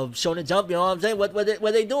Shonen Jump. You know what I'm saying?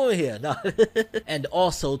 What they doing here? No. And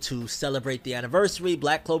also to celebrate the anniversary,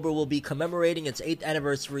 Black Clover will be commemorating its 8th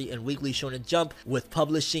anniversary in Weekly Shonen Jump with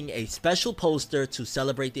publishing a special poster to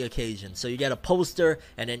celebrate the occasion. So you get a poster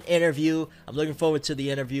and an interview. I'm looking forward to the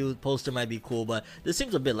interview. The poster might be cool, but this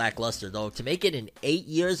seems a bit lackluster though. To make it in 8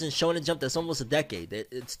 years in Shonen Jump, that's almost a decade.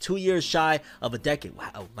 It's 2 years shy of a decade.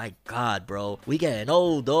 Wow, my God, bro. We getting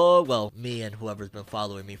old, dog. Well, me and whoever's been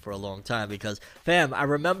following me for a long time, because, fam, I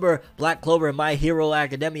remember Black Clover and My Hero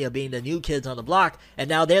Academia being the new kids on the block, and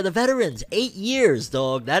now they're the veterans. 8 years,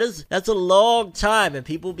 dog. That's a long time, and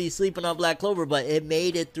people be sleeping on Black Clover, but it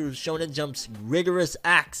made it through Shonen Jump's rigorous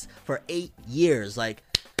acts for 8 years. Like,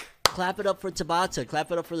 clap it up for Tabata.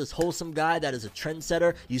 Clap it up for this wholesome guy that is a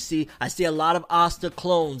trendsetter. I see a lot of Asta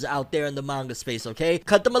clones out there in the manga space, okay?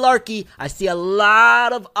 Cut the malarkey. I see a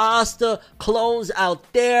lot of Asta clones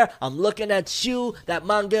out there. I'm looking at you. That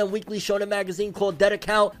manga and weekly shonen magazine called Dead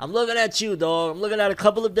Account. I'm looking at you, dog. I'm looking at a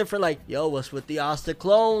couple of different, like, yo, what's with the Asta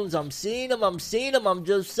clones? I'm seeing them. I'm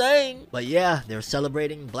just saying. But yeah, they're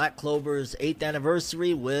celebrating Black Clover's 8th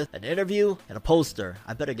anniversary with an interview and a poster.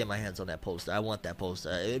 I better get my hands on that poster. I want that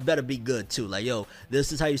poster. It better be good too. Like, yo,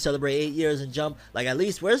 this is how you celebrate 8 years in Jump. Like, at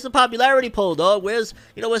least where's the popularity poll, dog? Where's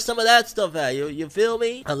some of that stuff at? You feel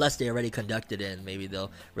me? Unless they already conducted it and maybe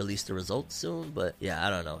they'll release the results soon. But yeah,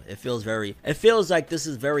 I don't know. It feels like this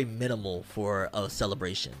is very minimal for a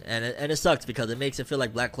celebration, and it sucks because it makes it feel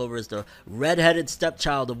like Black Clover is the redheaded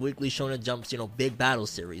stepchild of Weekly Shonen Jump's big battle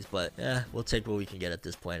series. But yeah, we'll take what we can get at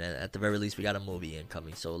this point. And at the very least, we got a movie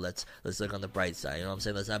incoming, so let's look on the bright side. You know what I'm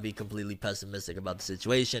saying? Let's not be completely pessimistic about the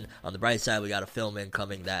situation. On the bright side, we got a film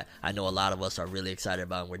incoming that I know a lot of us are really excited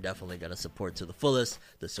about, and we're definitely going to support to the fullest,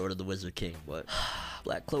 The Sword of the Wizard King. But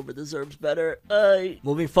Black Clover deserves better.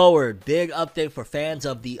 Moving forward, big update for fans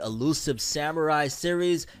of the Elusive Samurai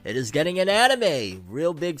series. It is getting an anime.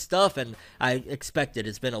 Real big stuff, and I expected.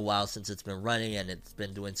 It's been a while since it's been running, and it's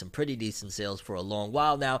been doing some pretty decent sales for a long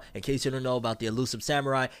while now. In case you don't know about the Elusive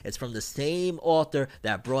Samurai, it's from the same author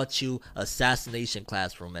that brought you Assassination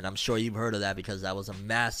Classroom, and I'm sure you've heard of that because that was a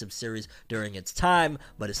massive series during its time.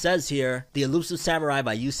 But it says here, The Elusive Samurai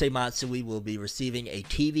by Yusei Matsui will be receiving a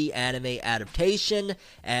TV anime adaptation,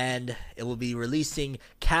 and it will be releasing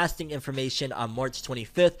casting information on March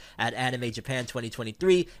 25th at Anime Japan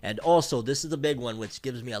 2023. And also, this is a big one, which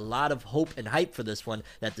gives me a lot of hope and hype for this one,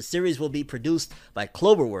 that the series will be produced by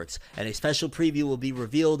Cloverworks, and a special preview will be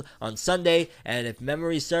revealed on Sunday. And if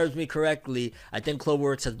memory serves me correctly, I think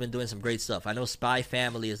Cloverworks has been doing some great stuff. I know Spy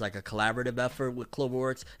Family is like a collaborative effort with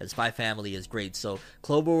Cloverworks, and Spy Family is great. So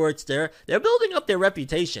Cloverworks, they're building up their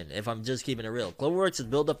reputation, if I'm just keeping it real. Cloverworks has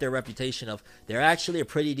built up their reputation of they're actually a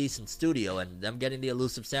pretty decent studio, and them getting the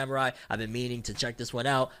Elusive Samurai, I've been meaning to check this one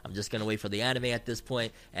out. I'm just gonna wait for the anime at this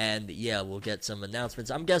point, and yeah, we'll get some announcements.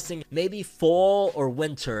 I'm guessing maybe fall or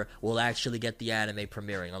winter we'll actually get the anime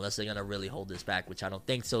premiering, unless they're gonna really hold this back, which I don't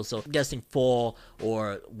think so. So I'm guessing fall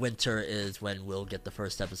or winter is when we'll get the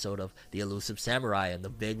first episode of the Elusive Samurai and the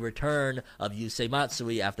big return of Yusei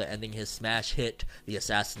Matsui after ending his smash hit, The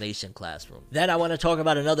Assassination Classroom. Then I want to talk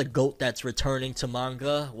about another GOAT that's returning to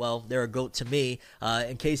manga. Well, they're a GOAT to me.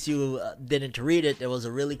 In case you didn't read it, there was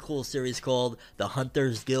a really cool series called The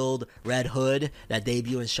Hunters Guild Red Hood that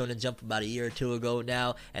debuted in Shonen Jump about a year or two ago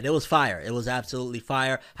now, and it was fire. It was absolutely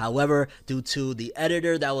fire. However, due to the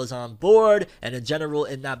editor that was on board and in general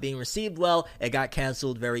it not being received well, it got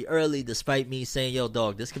canceled very early, despite me saying, yo,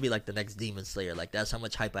 dog, this could be like the next Demon Slayer. Like, that's how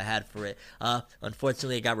much hype I had for it.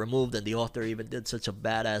 Unfortunately, it got removed, and the author even did such a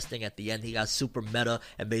badass thing at the end. He got super meta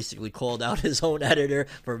and basically called out his own editor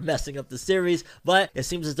for messing up the series. But it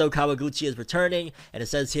seems as though Kawaguchi is returning, and it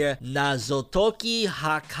says here, Nazotoki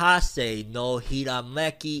Hakase no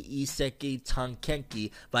Hirameki Iseki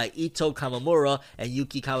Tankenki by Ito Kamamura and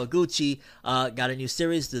Yuki Kawaguchi got a new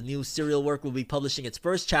series. The new serial work will be publishing its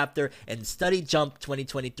first chapter in Study Jump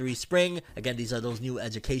 2023 spring. Again, these are those new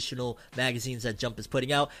educational magazines that Jump is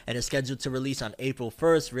putting out, and it's scheduled to release on April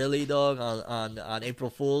 1st. Really, dog? On April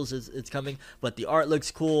Fool's it's coming. But the art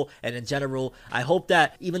looks cool, and in general, I hope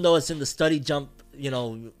that even though it's in the Study Jump,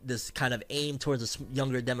 this kind of aim towards a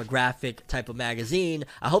younger demographic type of magazine,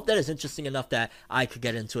 I hope that is interesting enough that I could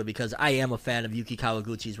get into it, because I am a fan of Yuki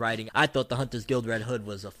Kawaguchi's writing. I thought The Hunters Guild Red Hood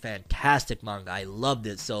was a fantastic manga. I loved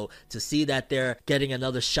it. So to see that they're getting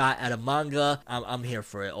another shot at a manga, I'm here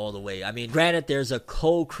for it all the way. I mean, granted, there's a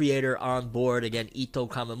co-creator on board, again, Ito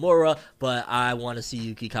Kamamura, but I want to see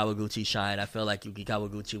Yuki Kawaguchi shine. I feel like Yuki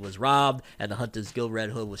Kawaguchi was robbed, and The Hunters Guild Red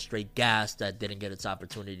Hood was straight gas that didn't get its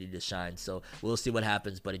opportunity to shine. So we'll see see what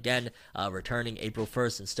happens. But again, returning April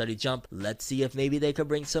 1st in Study Jump. Let's see if maybe they could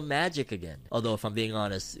bring some magic again. Although, if I'm being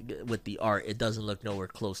honest, with the art, it doesn't look nowhere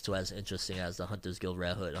close to as interesting as the Hunter's Guild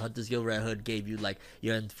Red Hood. Hunter's Guild Red Hood gave you, like,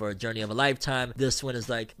 you're in for a journey of a lifetime. This one is,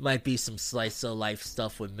 like, might be some slice of life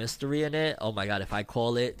stuff with mystery in it. Oh my god, if I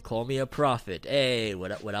call me a prophet. Hey,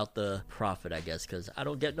 without the profit, I guess, because I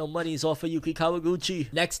don't get no monies off of Yuki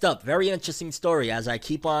Kawaguchi. Next up, very interesting story. As I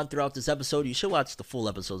keep on throughout this episode, you should watch the full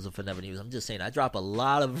episodes of Fornever News. I'm just saying, I drop a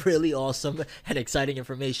lot of really awesome and exciting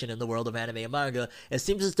information in the world of anime and manga. It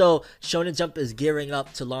seems as though Shonen Jump is gearing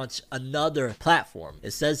up to launch another platform.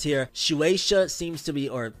 It says here, Shueisha seems to be,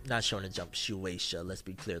 or not Shonen Jump, Shueisha, let's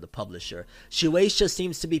be clear, the publisher. Shueisha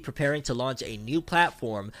seems to be preparing to launch a new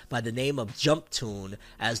platform by the name of JumpToon,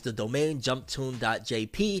 as the domain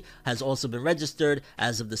jumptoon.jp has also been registered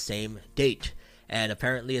as of the same date. And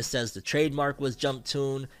apparently it says the trademark was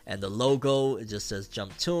JumpToon, and the logo, it just says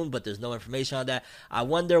JumpToon, but there's no information on that. I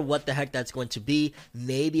wonder what the heck that's going to be.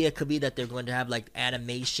 Maybe it could be that they're going to have, like,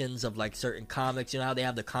 animations of, like, certain comics. You know how they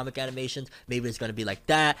have the comic animations? Maybe it's going to be like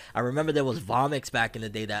that. I remember there was Vomix back in the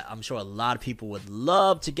day that I'm sure a lot of people would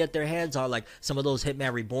love to get their hands on, like, some of those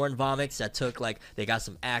Hitman Reborn Vomix that took, like, they got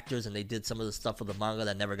some actors and they did some of the stuff for the manga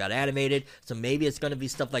that never got animated. So maybe it's going to be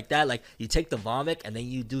stuff like that. Like, you take the Vomix and then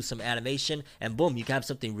you do some animation, and boom, you can have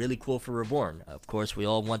something really cool for Reborn. Of course, we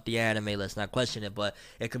all want the anime, let's not question it, but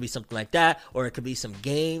it could be something like that, or it could be some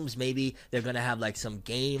games. Maybe they're going to have, like, some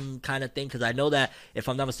game kind of thing, because I know that, if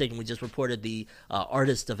I'm not mistaken, we just reported the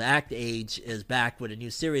Artist of Act Age is back with a new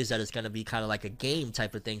series that is going to be kind of like a game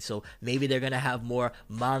type of thing, so maybe they're going to have more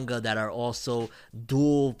manga that are also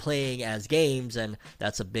dual playing as games, and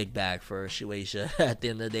that's a big bag for Shueisha at the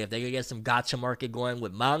end of the day. If they can get some gacha market going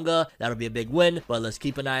with manga, that'll be a big win. But let's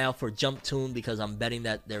keep an eye out for JumpToon, because I'm betting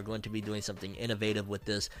that they're going to be doing something innovative with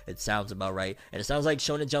this. It sounds about right, and it sounds like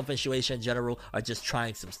Shonen Jump and Shueisha in general are just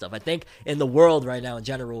trying some stuff. I think in the world right now in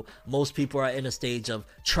general, most people are in a stage of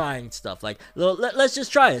trying stuff, like, let's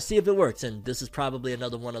just try it, see if it works, and this is probably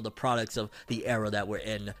another one of the products of the era that we're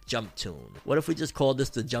in, JumpToon. What if we just call this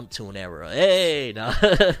the JumpToon era? Hey, no.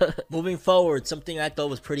 Moving forward, something I thought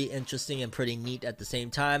was pretty interesting and pretty neat at the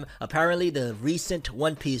same time. Apparently the recent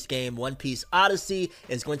One Piece game, One Piece Odyssey,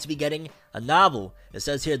 is going to be getting a novel. It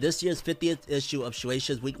says here, this year's 50th issue of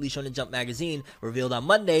Shueisha's weekly Shonen Jump magazine revealed on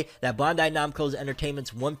Monday that Bandai Namco's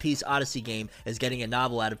Entertainment's One Piece Odyssey game is getting a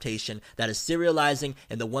novel adaptation that is serializing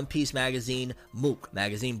in the One Piece magazine MOOC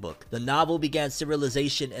magazine book. The novel began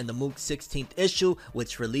serialization in the MOOC 16th issue,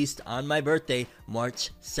 which released on my birthday,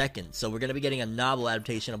 March 2nd. So we're going to be getting a novel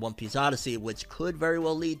adaptation of One Piece Odyssey, which could very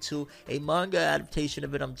well lead to a manga adaptation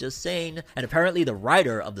of it, I'm just saying. And apparently the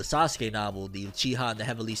writer of the Sasuke novel, the Uchiha and the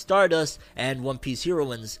Heavenly Stardust, and One Piece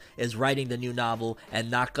Heroines, is writing the new novel,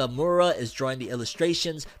 and Nakamura is drawing the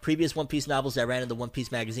illustrations. Previous One Piece novels that ran in the One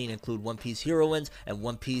Piece magazine include One Piece Heroines and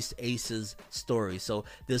One Piece Aces story. So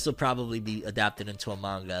this will probably be adapted into a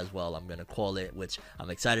manga as well, I'm going to call it, which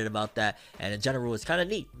I'm excited about that. And in general, it's kind of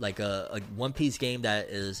neat, like a One Piece game that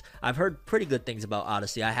is, I've heard pretty good things about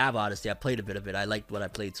Odyssey. I have Odyssey, I played a bit of it, I liked what I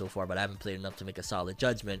played so far, but I haven't played enough to make a solid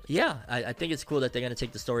judgment. Yeah, I think it's cool that they're going to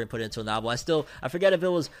take the story and put it into a novel. I forget if it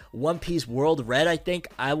was One Piece World Red, I think.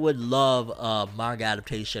 I would love a manga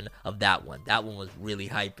adaptation of that one. That one was really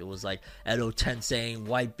hype. It was like Edo Tensei,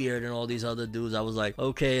 Whitebeard, and all these other dudes. I was like,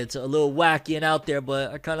 okay, it's a little wacky and out there,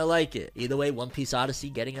 but I kind of like it. Either way, One Piece Odyssey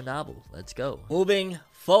getting a novel. Let's go. Moving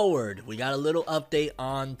forward, we got a little update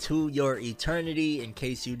on To Your Eternity. In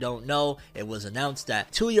case you don't know, it was announced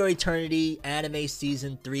that To Your Eternity anime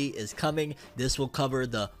season 3 is coming. This will cover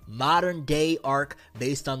the modern day arc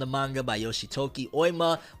based on the manga by Yoshitoki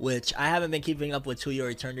Oima, which I haven't been keeping up with To Your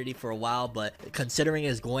Eternity for a while, but considering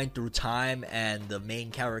it's going through time and the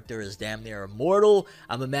main character is damn near immortal,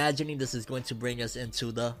 I'm imagining this is going to bring us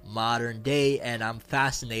into the modern day, and I'm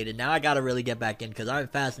fascinated. Now I gotta really get back in, because I'm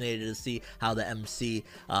fascinated to see how the MC,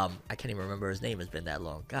 I can't even remember his name, it's been that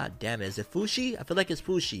long, god damn it, is it Fushi? I feel like it's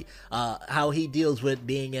Fushi, how he deals with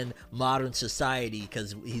being in modern society,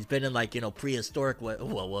 because he's been in, like, you know, prehistoric,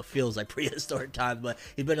 what feels like prehistoric times, but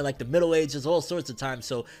he's been in, like, the Middle Ages, all sorts of times.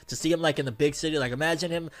 So to see him, like, in the big city, like, imagine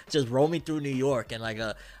him just roaming through New York and, like,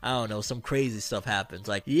 I don't know, some crazy stuff happens.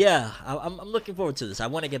 Like, yeah, I'm looking forward to this. I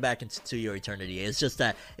want to get back into To Your Eternity. It's just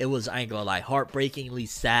that it was, I ain't gonna lie, heartbreakingly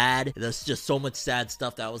sad. There's just so much sad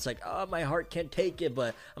stuff that I was like, oh, my heart can't take it. But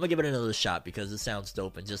but I'm gonna give it another shot because it sounds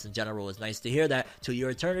dope, and just in general, it's nice to hear that To Your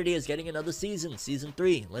Eternity is getting another season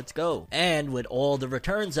 3. Let's go. And with all the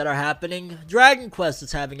returns that are happening, Dragon Quest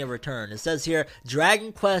is having a return. It says here,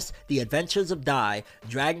 Dragon Quest The Adventures of Dai,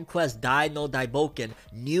 Dragon Quest Dai no Daiboken,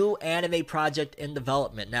 new anime project in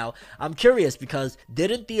development. Now, I'm curious because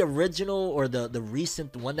didn't the original or the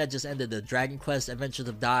recent one that just ended, the Dragon Quest Adventures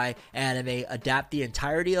of Dai anime, adapt the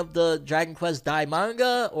entirety of the Dragon Quest Dai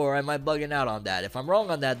manga, or am I bugging out on that? If I'm wrong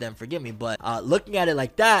on that, then forgive me, but looking at it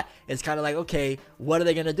like that, it's kind of like, okay, what are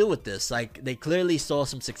they gonna do with this? Like, they clearly saw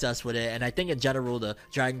some success with it, and I think in general the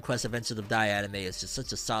Dragon Quest Adventures of Dai anime is just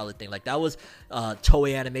such a solid thing. Like, that was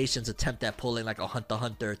Toei Animation's attempt at pulling like a Hunter x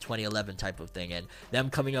Hunter 2011 type of thing, and them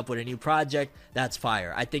coming up with a new project, that's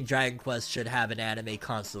fire. I think Dragon Quest should have an anime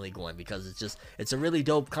constantly going because it's a really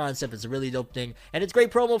dope concept, it's a really dope thing, and it's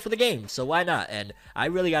great promo for the game, so why not? And I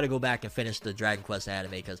really got to go back and finish the Dragon Quest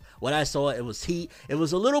anime because what I saw, it was heat. It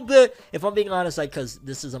was a little bit, if I'm being honest, like, because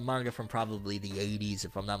this is a manga from probably the 80s,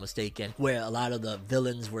 if I'm not mistaken, where a lot of the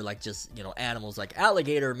villains were like just, you know, animals like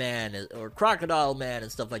Alligator Man or Crocodile Man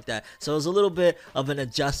and stuff like that. So it was a little bit of an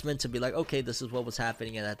adjustment to be like, okay, this is what was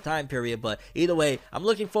happening in that time period. But either way, I'm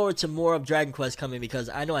looking forward to more of Dragon Quest coming because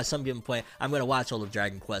I know at some given point I'm going to watch all of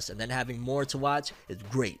Dragon Quest, and then having more to watch is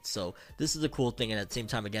great. So this is a cool thing, and at the same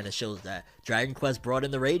time, again, it shows that Dragon Quest brought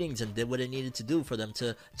in the ratings and did what it needed to do for them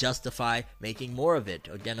to justify making more of it.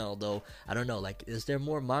 Again, although, I don't know, like, is there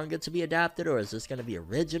more manga to be adapted, or is this going to be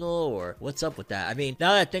original, or what's up with that? I mean,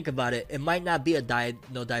 now that I think about it, it might not be a Dai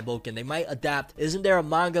no Daiboken. They might adapt. Isn't there a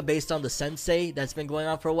manga based on the Sensei that's been going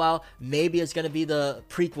on for a while? Maybe it's going to be the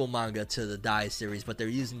prequel manga to the Dai series, but they're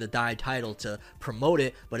using the Dai title to promote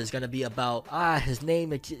it, but it's going to be about, his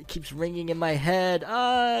name, it keeps ringing in my head,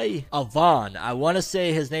 Avon. I want to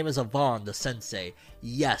say his name is Avon, the Sensei.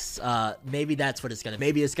 Yes, maybe that's what it's gonna be.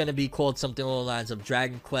 Maybe it's gonna be called something along the lines of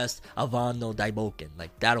Dragon Quest Avon no Daiboken.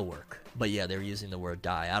 Like, that'll work. But yeah, they're using the word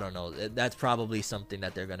Dai. I don't know. That's probably something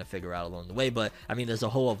that they're going to figure out along the way. But, I mean, there's a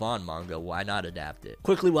whole Avon manga. Why not adapt it?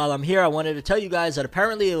 Quickly, while I'm here, I wanted to tell you guys that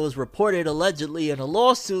apparently it was reported, allegedly, in a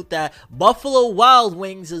lawsuit that Buffalo Wild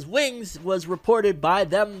Wings' wings was reported by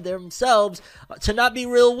them themselves to not be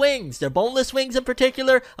real wings. Their boneless wings in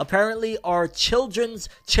particular apparently are children's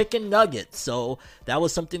chicken nuggets. So that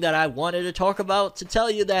was something that I wanted to talk about, to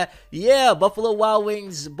tell you that, yeah, Buffalo Wild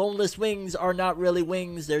Wings' boneless wings are not really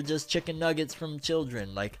wings. They're just chicken nuggets from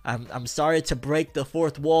children. Like, I'm sorry to break the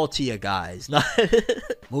fourth wall to you guys.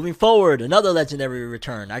 Moving forward, another legendary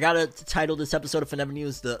return. I gotta title this episode of Fornever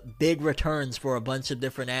News the big returns for a bunch of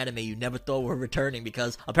different anime you never thought were returning,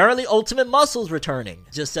 because apparently Ultimate Muscle's returning.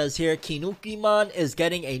 It just says here, Kinukiman is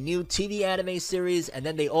getting a new TV anime series, and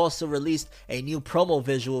then they also released a new promo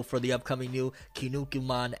visual for the upcoming new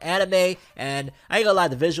Kinukiman anime, and I ain't gonna lie,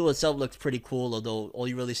 the visual itself looks pretty cool, although all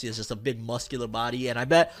you really see is just a big muscular body, and I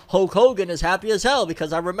bet Hulk Hogan is happy as hell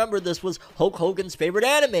because I remember this was Hulk Hogan's favorite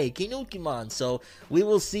anime, Kinukiman, so we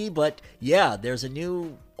will see. But yeah, there's a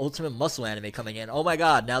new Ultimate Muscle anime coming in. Oh my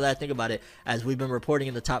god, now that I think about it, as we've been reporting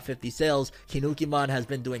in the top 50 sales, Kinukiman has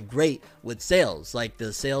been doing great with sales. Like,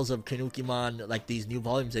 the sales of Kinukiman, like these new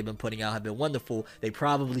volumes they've been putting out, have been wonderful. They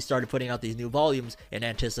probably started putting out these new volumes in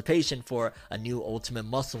anticipation for a new Ultimate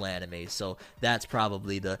Muscle anime, so that's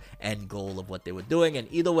probably the end goal of what they were doing. And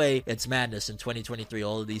either way, it's madness in 2023.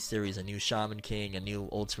 All of these series, a new Shaman King, a new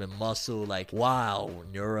Ultimate Muscle, like, wow,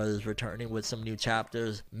 Nura is returning with some new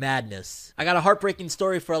chapters. Madness. I got a heartbreaking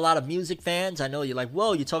story for a lot of music fans. I know you're like,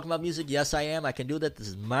 whoa, you talking about music? Yes, I am. I can do that. This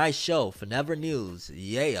is my show, Fornever News.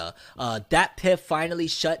 Yeah. DatPiff finally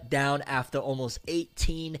shut down after almost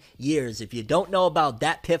 18 years. If you don't know about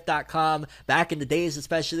DatPiff.com, back in the days,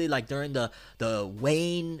 especially like during the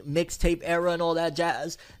Wayne mixtape era and all that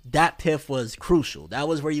jazz, DatPiff was crucial. That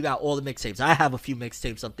was where you got all the mixtapes. I have a few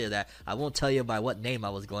mixtapes up there that I won't tell you by what name I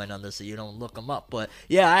was going under, so you don't look them up. But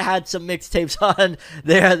yeah, I had some mixtapes on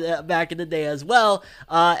there back in the day as well.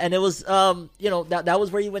 And it was, that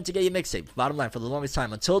was where you went to get your mixtapes. Bottom line, for the longest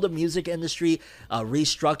time, until the music industry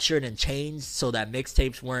restructured and changed so that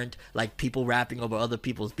mixtapes weren't like people rapping over other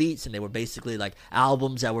people's beats, and they were basically like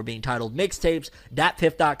albums that were being titled mixtapes.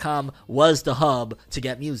 DatPiff.com was the hub to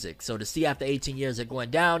get music. So to see after 18 years it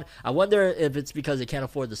going down, I wonder if it's because they can't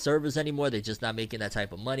afford the servers anymore. They're just not making that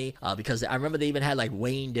type of money. Because I remember they even had, like,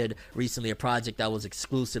 Wayne did recently a project that was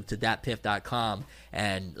exclusive to DatPiff.com,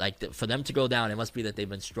 and like for them to go down, it must be that they've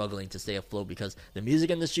been struggling to stay afloat because the music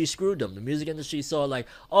industry screwed them. The music industry saw like,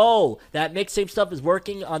 oh, that mixtape stuff is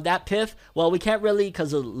working on that piff. Well, we can't really,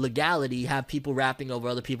 because of legality, have people rapping over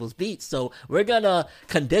other people's beats. So we're gonna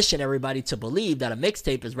condition everybody to believe that a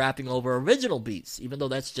mixtape is rapping over original beats, even though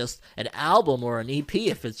that's just an album or an EP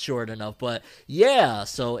if it's short enough. But yeah,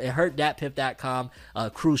 so it hurt DatPiff.com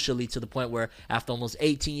crucially, to the point where after almost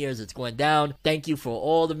 18 years it's going down. Thank you for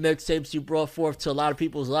all the mixtapes you brought forth to a lot of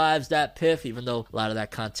people's lives, DatPiff, even though a lot of that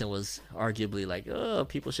content was arguably like, oh,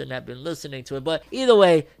 people shouldn't have been listening to it. But either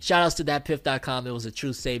way, shout outs to DatPiff.com. It was a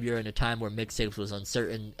true savior in a time where mixtapes was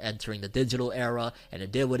uncertain, entering the digital era, and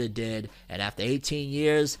it did what it did. And after 18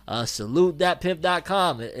 years, salute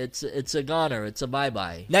DatPiff.com. It's a goner. It's a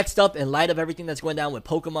bye-bye. Next up, in light of everything that's going down with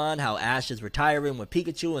Pokemon, how Ash is retiring with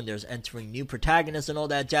Pikachu and there's entering new protagonists and all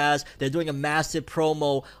that jazz, they're doing a massive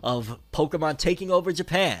promo of Pokemon taking over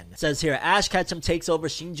Japan. It says here, Ash Ketchum takes over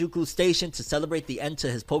Shinjuku Station to celebrate the end to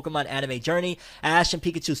his Pokemon anime journey. Ash and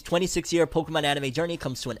Pikachu's 26-year Pokemon anime journey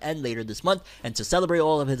comes to an end later this month, and to celebrate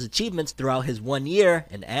all of his achievements throughout his 1 year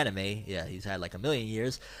in anime, yeah, he's had like a million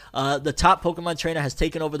years, the top Pokemon trainer has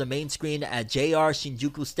taken over the main screen at JR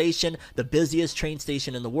Shinjuku Station, the busiest train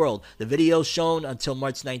station in the world. The video shown until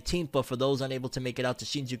March 19th, but for those unable to make it out to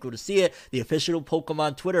Shinjuku to see it, the official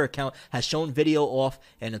Pokemon Twitter account has shown video off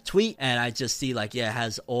in a tweet, and I just see like, yeah, it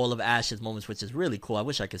has all of Ash's moments, which is really cool. I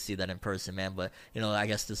wish I could see that in person, man, but you know, I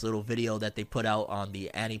guess this little video that they put out on the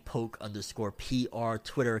AnniePoke_PR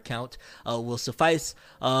Twitter account will suffice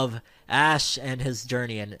of Ash and his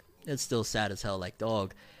journey, and it's still sad as hell. Like,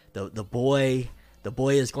 dog, the boy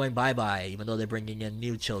is going bye-bye, even though they're bringing in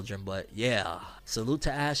new children. But yeah, salute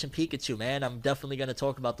to Ash and Pikachu, man. I'm definitely going to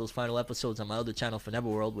talk about those final episodes on my other channel, Fornever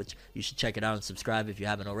World, which you should check it out and subscribe if you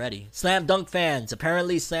haven't already. Slam Dunk fans.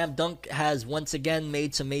 Apparently, Slam Dunk has once again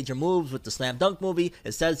made some major moves with the Slam Dunk movie.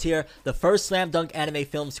 It says here, the first Slam Dunk anime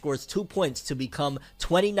film scores 2 points to become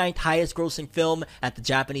 29th highest grossing film at the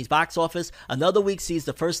Japanese box office. Another week sees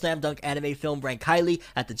the first Slam Dunk anime film rank highly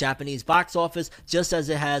at the Japanese box office, just as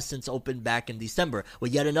it has since opened back in December.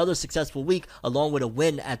 With yet another successful week, along with a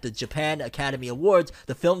win at the Japan Academy Awards,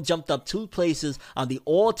 the film jumped up 2 places on the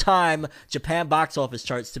all-time Japan box office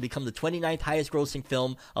charts to become the 29th highest grossing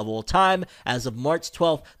film of all time. As of March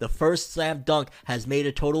 12th, the first Slam Dunk has made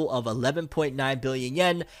a total of 11.9 billion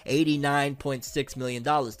yen, $89.6 million.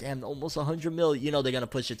 Damn, almost 100 mil. You know they're going to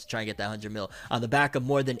push it to try and get that 100 mil. On the back of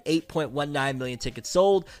more than 8.19 million tickets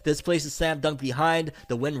sold, this places Slam Dunk behind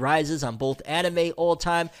The Wind Rises on both anime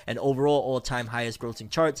all-time and overall all-time highest grossing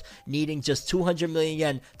charts, needing just 200 million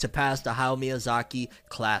yen to pass the Hayao Miyazaki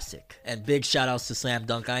classic. And big shout outs to Slam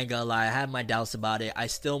Dunk. I ain't gonna lie, I have my doubts about it. I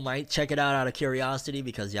still might check it out of curiosity,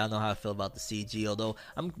 because y'all know how I feel about the CG, although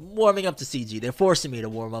I'm warming up to CG. They're forcing me to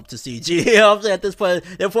warm up to CG. You know what I'm saying? At this point,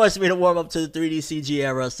 they're forcing me to warm up to the 3D CG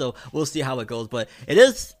era, so we'll see how it goes. But it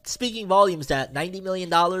is speaking volumes that $90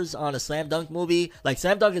 million on a Slam Dunk movie. Like,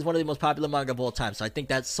 Slam Dunk is one of the most popular manga of all time, so I think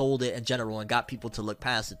that sold it in general and got people to look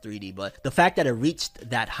past the 3D. But the fact that it reached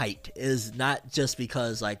that height is not just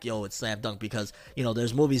because like, yo, it's Slam Dunk, because you know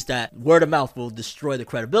there's movies that word of mouth will destroy the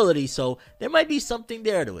credibility, so there might be something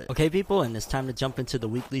there to it. Okay, people, and it's time to jump into the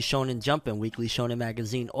weekly Shonen Jump and weekly Shonen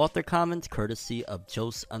Magazine author comments, courtesy of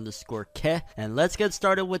Jos_Ke. And let's get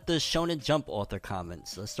started with the Shonen Jump author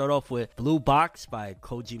comments. Let's start off with Blue Box by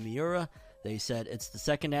Koji Miura. They said, it's the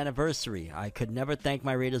 2nd anniversary. I could never thank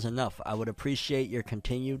my readers enough. I would appreciate your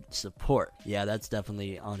continued support. Yeah, that's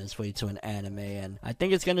definitely on its way to an anime, and I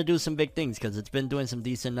think it's going to do some big things, because it's been doing some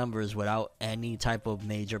decent numbers without any type of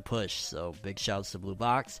major push. So big shouts to Blue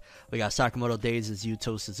Box. We got Sakamoto Days as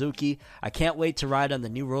Yuto Suzuki. I can't wait to ride on the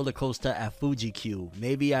new roller coaster at Fuji-Q.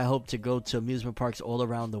 Maybe I hope to go to amusement parks all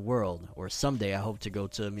around the world, or someday I hope to go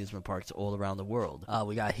to amusement parks all around the world.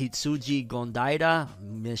 We got Hitsuji Gondaira,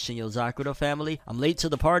 Mission Yozakura family. I'm late to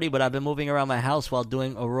the party, but I've been moving around my house while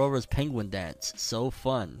doing Aurora's penguin dance. So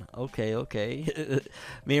fun. Okay.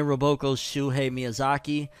 Me and Roboko's Shuhei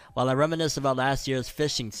Miyazaki. While I reminisce about last year's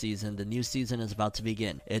fishing season, the new season is about to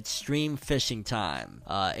begin. It's stream fishing time.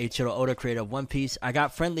 Eiichiro Oda, creator of One Piece. I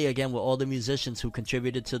got friendly again with all the musicians who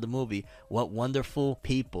contributed to the movie. What wonderful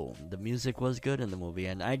people. The music was good in the movie,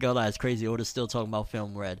 and I ain't gonna lie, it's crazy. Oda's still talking about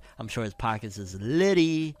Film Red. I'm sure his pockets is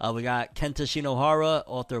litty. We got Kenta Shinohara,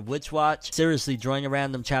 author of Witch Watch. Seriously, drawing a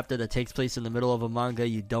random chapter that takes place in the middle of a manga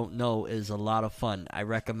you don't know is a lot of fun. I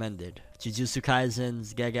recommend it. Jujutsu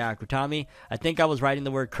Kaisen's Gege Akutami. I think I was writing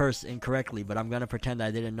the word curse incorrectly, but I'm going to pretend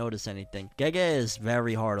I didn't notice anything. Gege is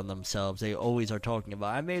very hard on themselves. They always are talking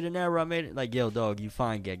about, I made an error, I made it. Like, yo, dog, you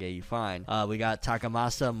fine, Gege, you fine. We got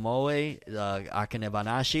Takamasa Moe, Akane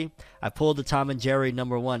Banashi. I pulled the Tom and Jerry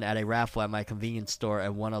 #1 at a raffle at my convenience store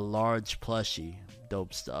and won a large plushie.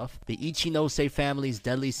 dope stuff. The Ichinose Family's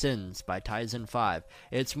Deadly Sins by Tizen 5.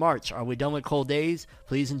 It's March. Are we done with cold days?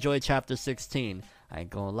 Please enjoy chapter 16. I ain't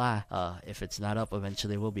gonna lie, if it's not up,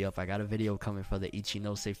 eventually it will be up. I got a video coming for the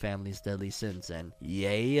Ichinose Family's Deadly Sins, and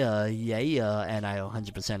yeah, and I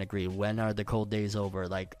 100% agree. When are the cold days over?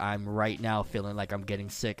 Like, I'm right now feeling like I'm getting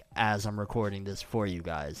sick as I'm recording this for you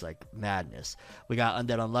guys, like madness. We got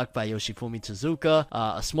Undead Unluck by Yoshifumi Tezuka,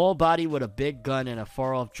 a small body with a big gun and a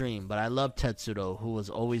far-off dream, but I love Tetsuro, who was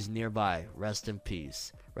always nearby. Rest in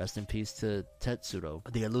peace. Rest in peace to Tetsuro.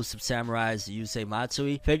 The Elusive Samurai's Yusei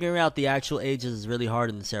Matsui. Figuring out the actual ages is really hard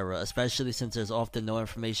in this era, especially since there's often no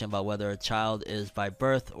information about whether a child is by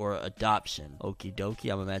birth or adoption. Okie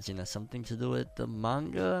dokie, I'm imagining that's something to do with the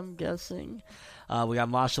manga, I'm guessing. We got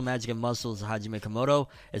Martial Magic and Muscles, Hajime Komodo.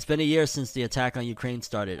 It's been a year since the attack on Ukraine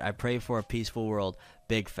started. I pray for a peaceful world.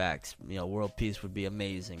 Big facts. World peace would be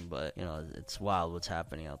amazing, but, it's wild what's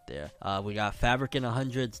happening out there. We got Fabric in the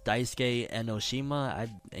Hundreds, Daisuke Enoshima. I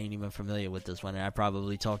ain't even familiar with this one, and I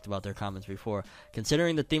probably talked about their comments before.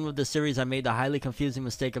 Considering the theme of the series, I made the highly confusing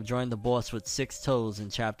mistake of drawing the boss with 6 toes in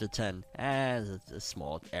Chapter 10. It's a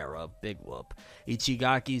small error. Big whoop.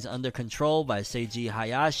 Ichigaki's Under Control by Seiji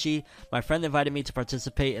Hayashi. My friend invited me to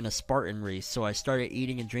participate in a Spartan race, so I started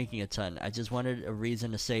eating and drinking a ton. I just wanted a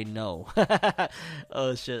reason to say no.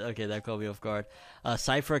 Oh shit, okay, that caught me off guard.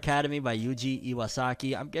 Cypher Academy by Yuji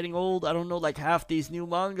Iwasaki. I'm getting old, I don't know like half these new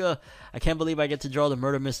manga. I can't believe I get to draw the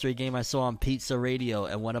murder mystery game I saw on Pizza Radio,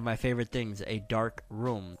 and one of my favorite things, a dark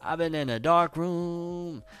room. I've been in a dark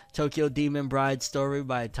room. Tokyo Demon Bride Story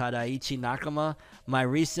by Tadaichi Nakama. My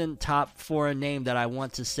recent top foreign name that I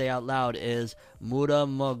want to say out loud is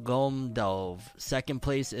Muramagomdov. Second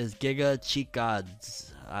place is Giga Chikads.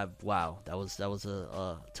 Wow, that was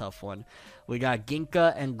a tough one. We got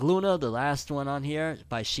Ginka and Gluna, the last one on here,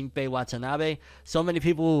 by Shinpei Watanabe. So many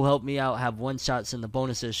people who helped me out have one-shots in the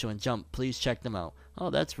bonus issue and Jump. Please check them out. Oh,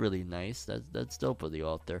 that's really nice. That's dope of the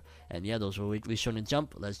author. And yeah, those were Weekly Shonen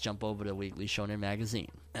Jump. Let's jump over to Weekly Shonen Magazine.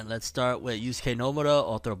 And let's start with Yusuke Nomura,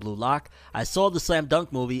 author of Blue Lock. I saw the Slam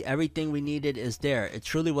Dunk movie. Everything we needed is there. It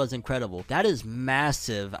truly was incredible. That is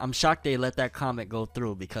massive. I'm shocked they let that comment go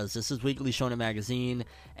through, because this is Weekly Shonen Magazine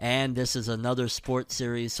and this is another sports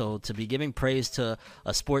series. So to be giving praise to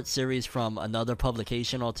a sports series from another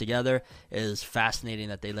publication altogether is fascinating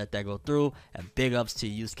that they let that go through. And big ups to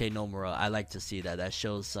Yusuke Nomura. I like to see that. That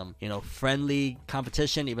shows some, friendly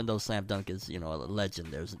competition, even though Slam Dunk is, a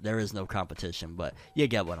legend. There is no competition, but you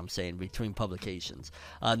get what I'm saying, between publications.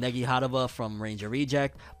 Negi Haraba from Ranger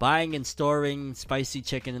Reject. Buying and storing spicy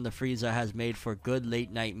chicken in the freezer has made for good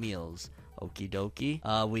late night meals. Okie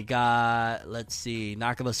dokie. We got, let's see,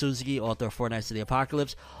 Nakaba Suzuki, author of Four Nights of the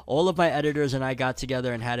Apocalypse. All of my editors and I got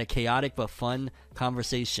together and had a chaotic but fun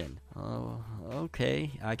conversation. Oh,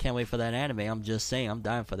 okay. I can't wait for that anime. I'm just saying, I'm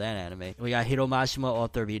dying for that anime. We got Hiro Mashima,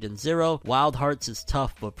 author of Eden Zero. Wild Hearts is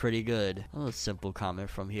tough but pretty good. Oh, a simple comment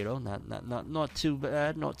from Hiro. Not too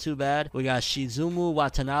bad. Not too bad. We got Shizumu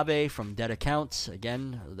Watanabe from Dead Accounts.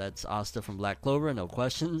 Again, that's Asta from Black Clover. No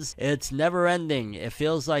questions. It's never ending. It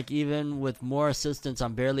feels like even with more assistance,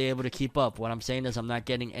 I'm barely able to keep up. What I'm saying is I'm not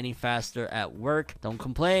getting any faster at work. Don't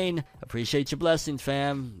complain. Appreciate your blessings,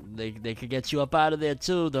 fam. They could get you up out of there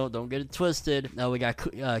too. Don't get it twisted. Now we got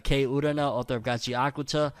Kei Urana, author of Gachi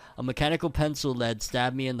Akuta. A mechanical pencil lead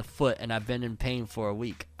stabbed me in the foot and I've been in pain for a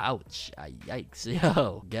week. Ouch. Yikes.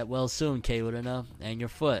 Yo. Get well soon, Kei Urana, and your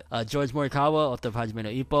foot. George Morikawa, author of Hajime no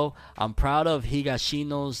Ippo. I'm proud of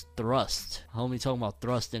Higashino's thrust. Homie talking about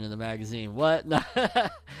thrust into the magazine. What?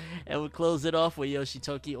 And we'll close it off with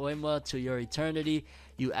Yoshitoki Oima, To Your Eternity.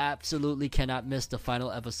 You absolutely cannot miss the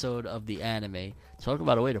final episode of the anime. Talk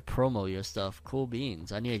about a way to promo your stuff. Cool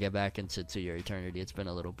beans. I need to get back into To Your Eternity. It's been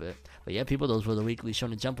a little bit. But yeah, people, those were the Weekly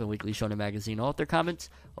Shonen Jump and Weekly Shonen Magazine author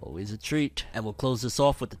comments. Always a treat. And we'll close this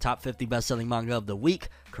off with the top 50 best-selling manga of the week,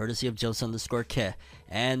 courtesy of Jose_Ke.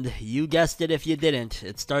 And you guessed it if you didn't.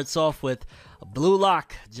 It starts off with Blue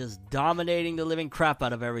Lock just dominating the living crap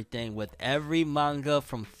out of everything, with every manga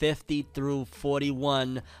from 50 through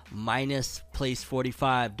 41 minus place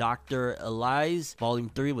 45. Dr. Elias,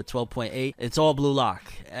 volume 3 with 12.8. It's all Blue Lock.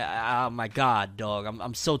 Oh my god, dog.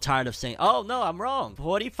 I'm so tired of saying, oh no, I'm wrong.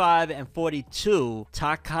 45 and 42.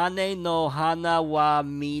 Takane no hana wa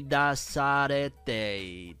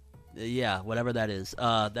midasarete. Yeah, whatever that is.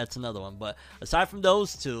 That's another one. But aside from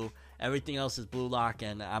those two, Everything else is Blue Lock,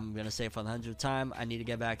 and I'm gonna say for the 100th time, I need to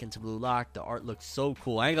get back into Blue Lock. The art looks so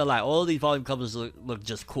cool. I ain't gonna lie, all of these volume covers look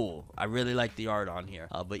just cool. I really like the art on here.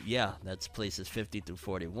 But yeah, that's places 50 through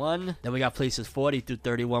 41. Then we got places 40 through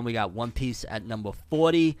 31. We got One Piece at number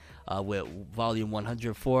 40 with volume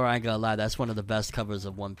 104. I ain't gonna lie, that's one of the best covers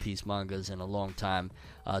of One Piece mangas in a long time.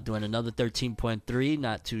 Doing another 13.3,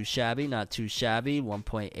 not too shabby,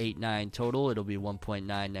 1.89 total. It'll be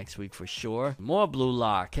 1.9 next week for sure. More Blue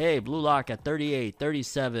Lock. Hey, Blue Lock at 38,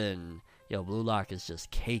 37. Yo, Blue Lock is just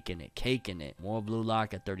caking it. More Blue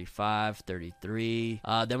Lock at 35, 33.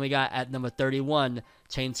 Then we got at number 31,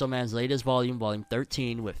 Chainsaw Man's latest volume, volume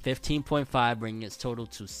 13, with 15.5, bringing its total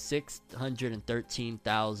to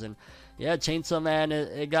 613,000. Yeah, Chainsaw Man,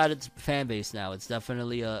 it got its fan base now. It's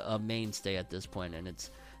definitely a mainstay at this point, and it's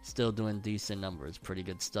still doing decent numbers. Pretty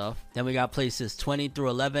good stuff. Then we got places 20 through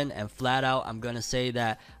 11, and flat out, I'm going to say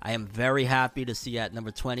that I am very happy to see at number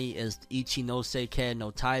 20 is Ichinose Ken no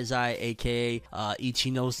Taizai, aka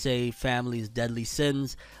Ichinose Family's Deadly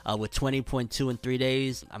Sins, with 20.2 in 3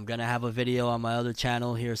 days. I'm going to have a video on my other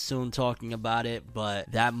channel here soon talking about it,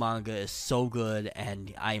 but that manga is so good,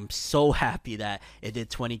 and I am so happy that it did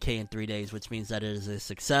 20k in 3 days, which means that it is a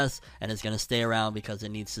success, and it's going to stay around because it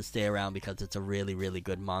needs to stay around because it's a really, really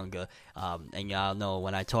good manga. And y'all know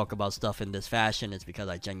when I talk about stuff in this fashion, it's because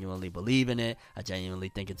I genuinely believe in it. I genuinely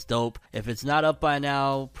think it's dope. If it's not up by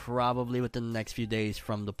now, probably within the next few days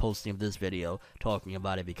from the posting of this video talking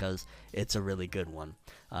about it, because it's a really good one.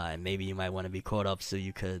 And maybe you might want to be caught up so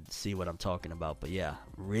you could see what I'm talking about. But yeah,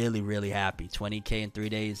 really, really happy. 20k in 3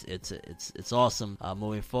 days. It's awesome.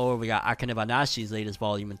 Moving forward, we got Akane Banashi's latest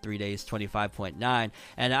volume in 3 days, 25.9.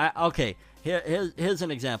 And here's an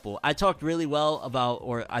example. I talked really well about,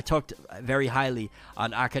 or I talked very highly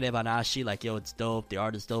on Akane Banashi, like, yo, it's dope, the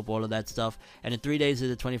art is dope, all of that stuff. And in 3 days,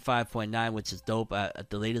 it's a 25.9, which is dope at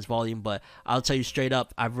the latest volume. But I'll tell you straight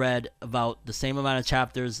up, I've read about the same amount of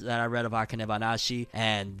chapters that I read of Akane Banashi,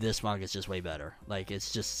 and this manga is just way better. Like,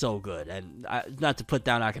 it's just so good. And not to put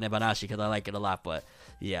down Akane Banashi, because I like it a lot, but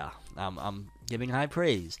yeah, I'm giving high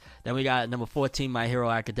praise. Then we got number 14, My Hero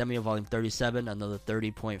Academia, volume 37, another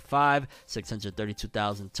 30.5,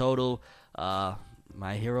 632,000 total.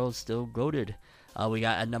 My Hero's still goated. We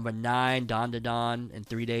got at number 9, Don in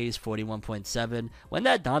 3 days, 41.7. When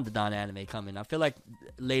that Don anime coming? I feel like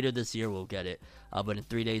later this year we'll get it. But in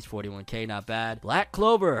 3 days, 41k, not bad. Black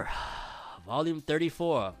Clover, volume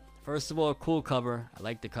 34. First of all, cool cover. I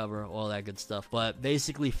like the cover, all that good stuff. But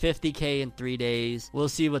basically 50k in 3 days. We'll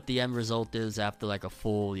see what the end result is after like a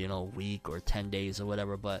full, week or 10 days or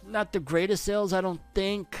whatever. But not the greatest sales, I don't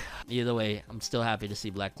think. Either way, I'm still happy to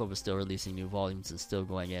see Black Clover still releasing new volumes and still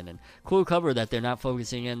going in. And cool cover that they're not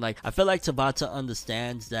focusing in. Like, I feel like Tabata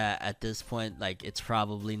understands that at this point, like, it's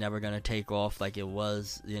probably never going to take off like it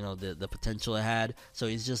was, the potential it had. So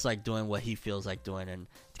he's just like doing what he feels like doing. And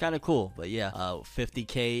it's kind of cool. But yeah,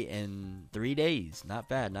 50k in 3 days. Not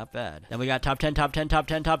bad. Then we got top 10.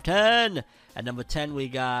 At number 10, we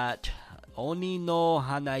got Oni no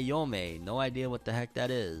Hanayome. No idea what the heck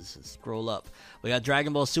that is. Scroll up. We got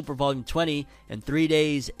Dragon Ball Super Volume 20 in 3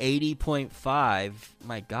 days, 80.5.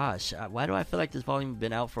 My gosh, why do I feel like this volume has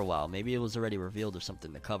been out for a while? Maybe it was already revealed or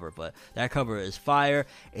something, the cover, but that cover is fire.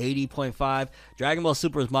 80.5. Dragon Ball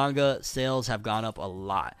Super's manga sales have gone up a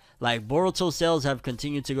lot. Like, Boruto sales have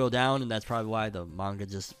continued to go down, and that's probably why the manga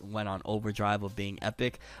just went on overdrive of being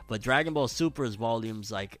epic. But Dragon Ball Super's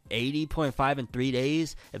volume's like 80.5 in 3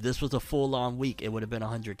 days. If this was a full-on week, it would have been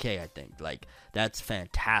 100k, I think. Like, that's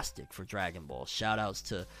fantastic for Dragon Ball. Shout outs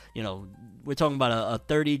to, we're talking about a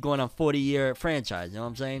 30 going on 40 year franchise, you know what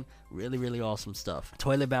I'm saying? Really, really awesome stuff.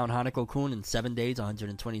 Toilet Bound Hanako-kun in 7 days,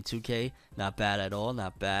 122k. Not bad at all,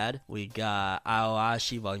 not bad. We got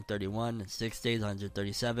Aoashi Volume 31 in 6 days,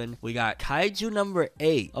 137. We got Kaiju number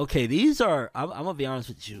 8. Okay, these are, I'm gonna be honest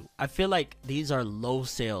with you, I feel like these are low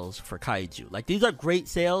sales for Kaiju. Like, these are great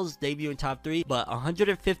sales, debuting top 3, but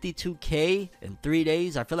 152k in 3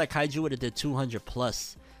 days, I feel like Kaiju would have did 200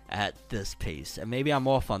 plus at this pace. And maybe I'm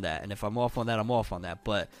off on that, and if I'm off on that, I'm off on that.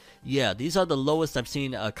 But yeah, these are the lowest I've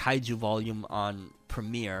seen a Kaiju volume on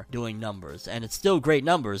Premiere doing numbers, and it's still great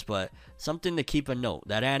numbers, but something to keep a note.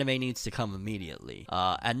 That anime needs to come immediately.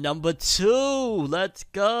 At number 2, let's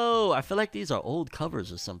go. I feel like these are old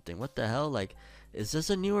covers or something. What the hell? Like, Is this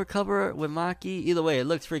a newer cover with Maki? Either way, it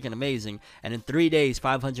looks freaking amazing. And in 3 days,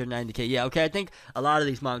 590k. Yeah, okay, I think a lot of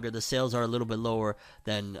these manga, the sales are a little bit lower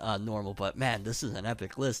than normal. But man, this is an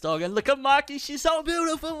epic list, dog. And look at Maki, she's so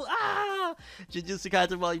beautiful. Ah! Jujutsu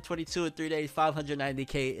Kaisen Volume 22 in 3 days,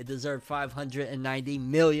 590k. It deserved 590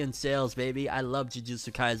 million sales, baby. I love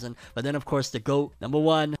Jujutsu Kaisen. But then, of course, the GOAT, number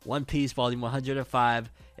 1, One Piece Volume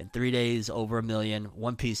 105. In 3 days, over 1 million.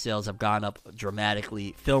 One Piece sales have gone up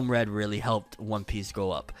dramatically. Film Red really helped One Piece go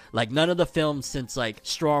up. Like, none of the films since, like,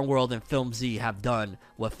 Strong World and Film Z have done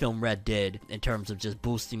what Film Red did in terms of just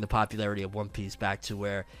boosting the popularity of One Piece back to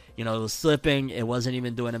where, you know, it was slipping. It wasn't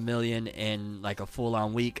even doing 1 million in, like, a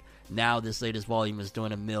full-on week. Now this latest volume is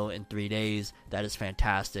doing 1 million in 3 days. That is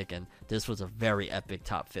fantastic, and this was a very epic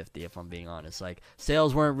top 50, if I'm being honest. Like,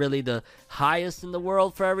 sales weren't really the highest in the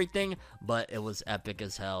world for everything, but it was epic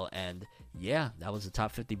as hell. And yeah, that was the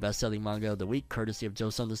top 50 best-selling manga of the week, courtesy of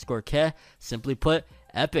Jose_Ke. Simply put,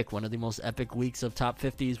 epic. One of the most epic weeks of top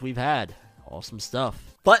 50s we've had. Awesome stuff.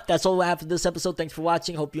 But that's all I have for this episode. Thanks for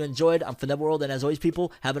watching. Hope you enjoyed. I'm Fornever, and as always,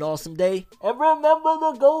 people, have an awesome day. And remember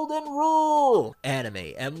the golden rule: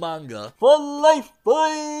 anime and manga for life.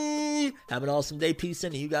 Bye. Have an awesome day. Peace,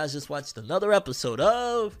 and you guys just watched another episode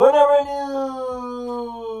of Fornever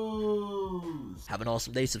News. Have an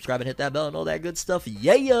awesome day. Subscribe and hit that bell and all that good stuff.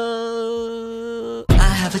 Yeah.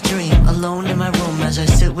 I have a dream alone in my room as I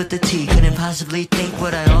sit with the tea. Couldn't possibly think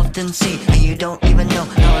what I often see, and you don't even know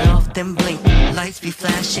how I often blink. Lights be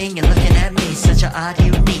flashing and looking at me, such an odd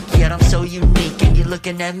unique, yet I'm so unique and you're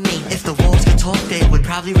looking at me. If the walls could talk, they would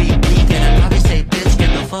probably read bleak, and I'd probably say, bitch,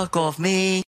 get the fuck off me.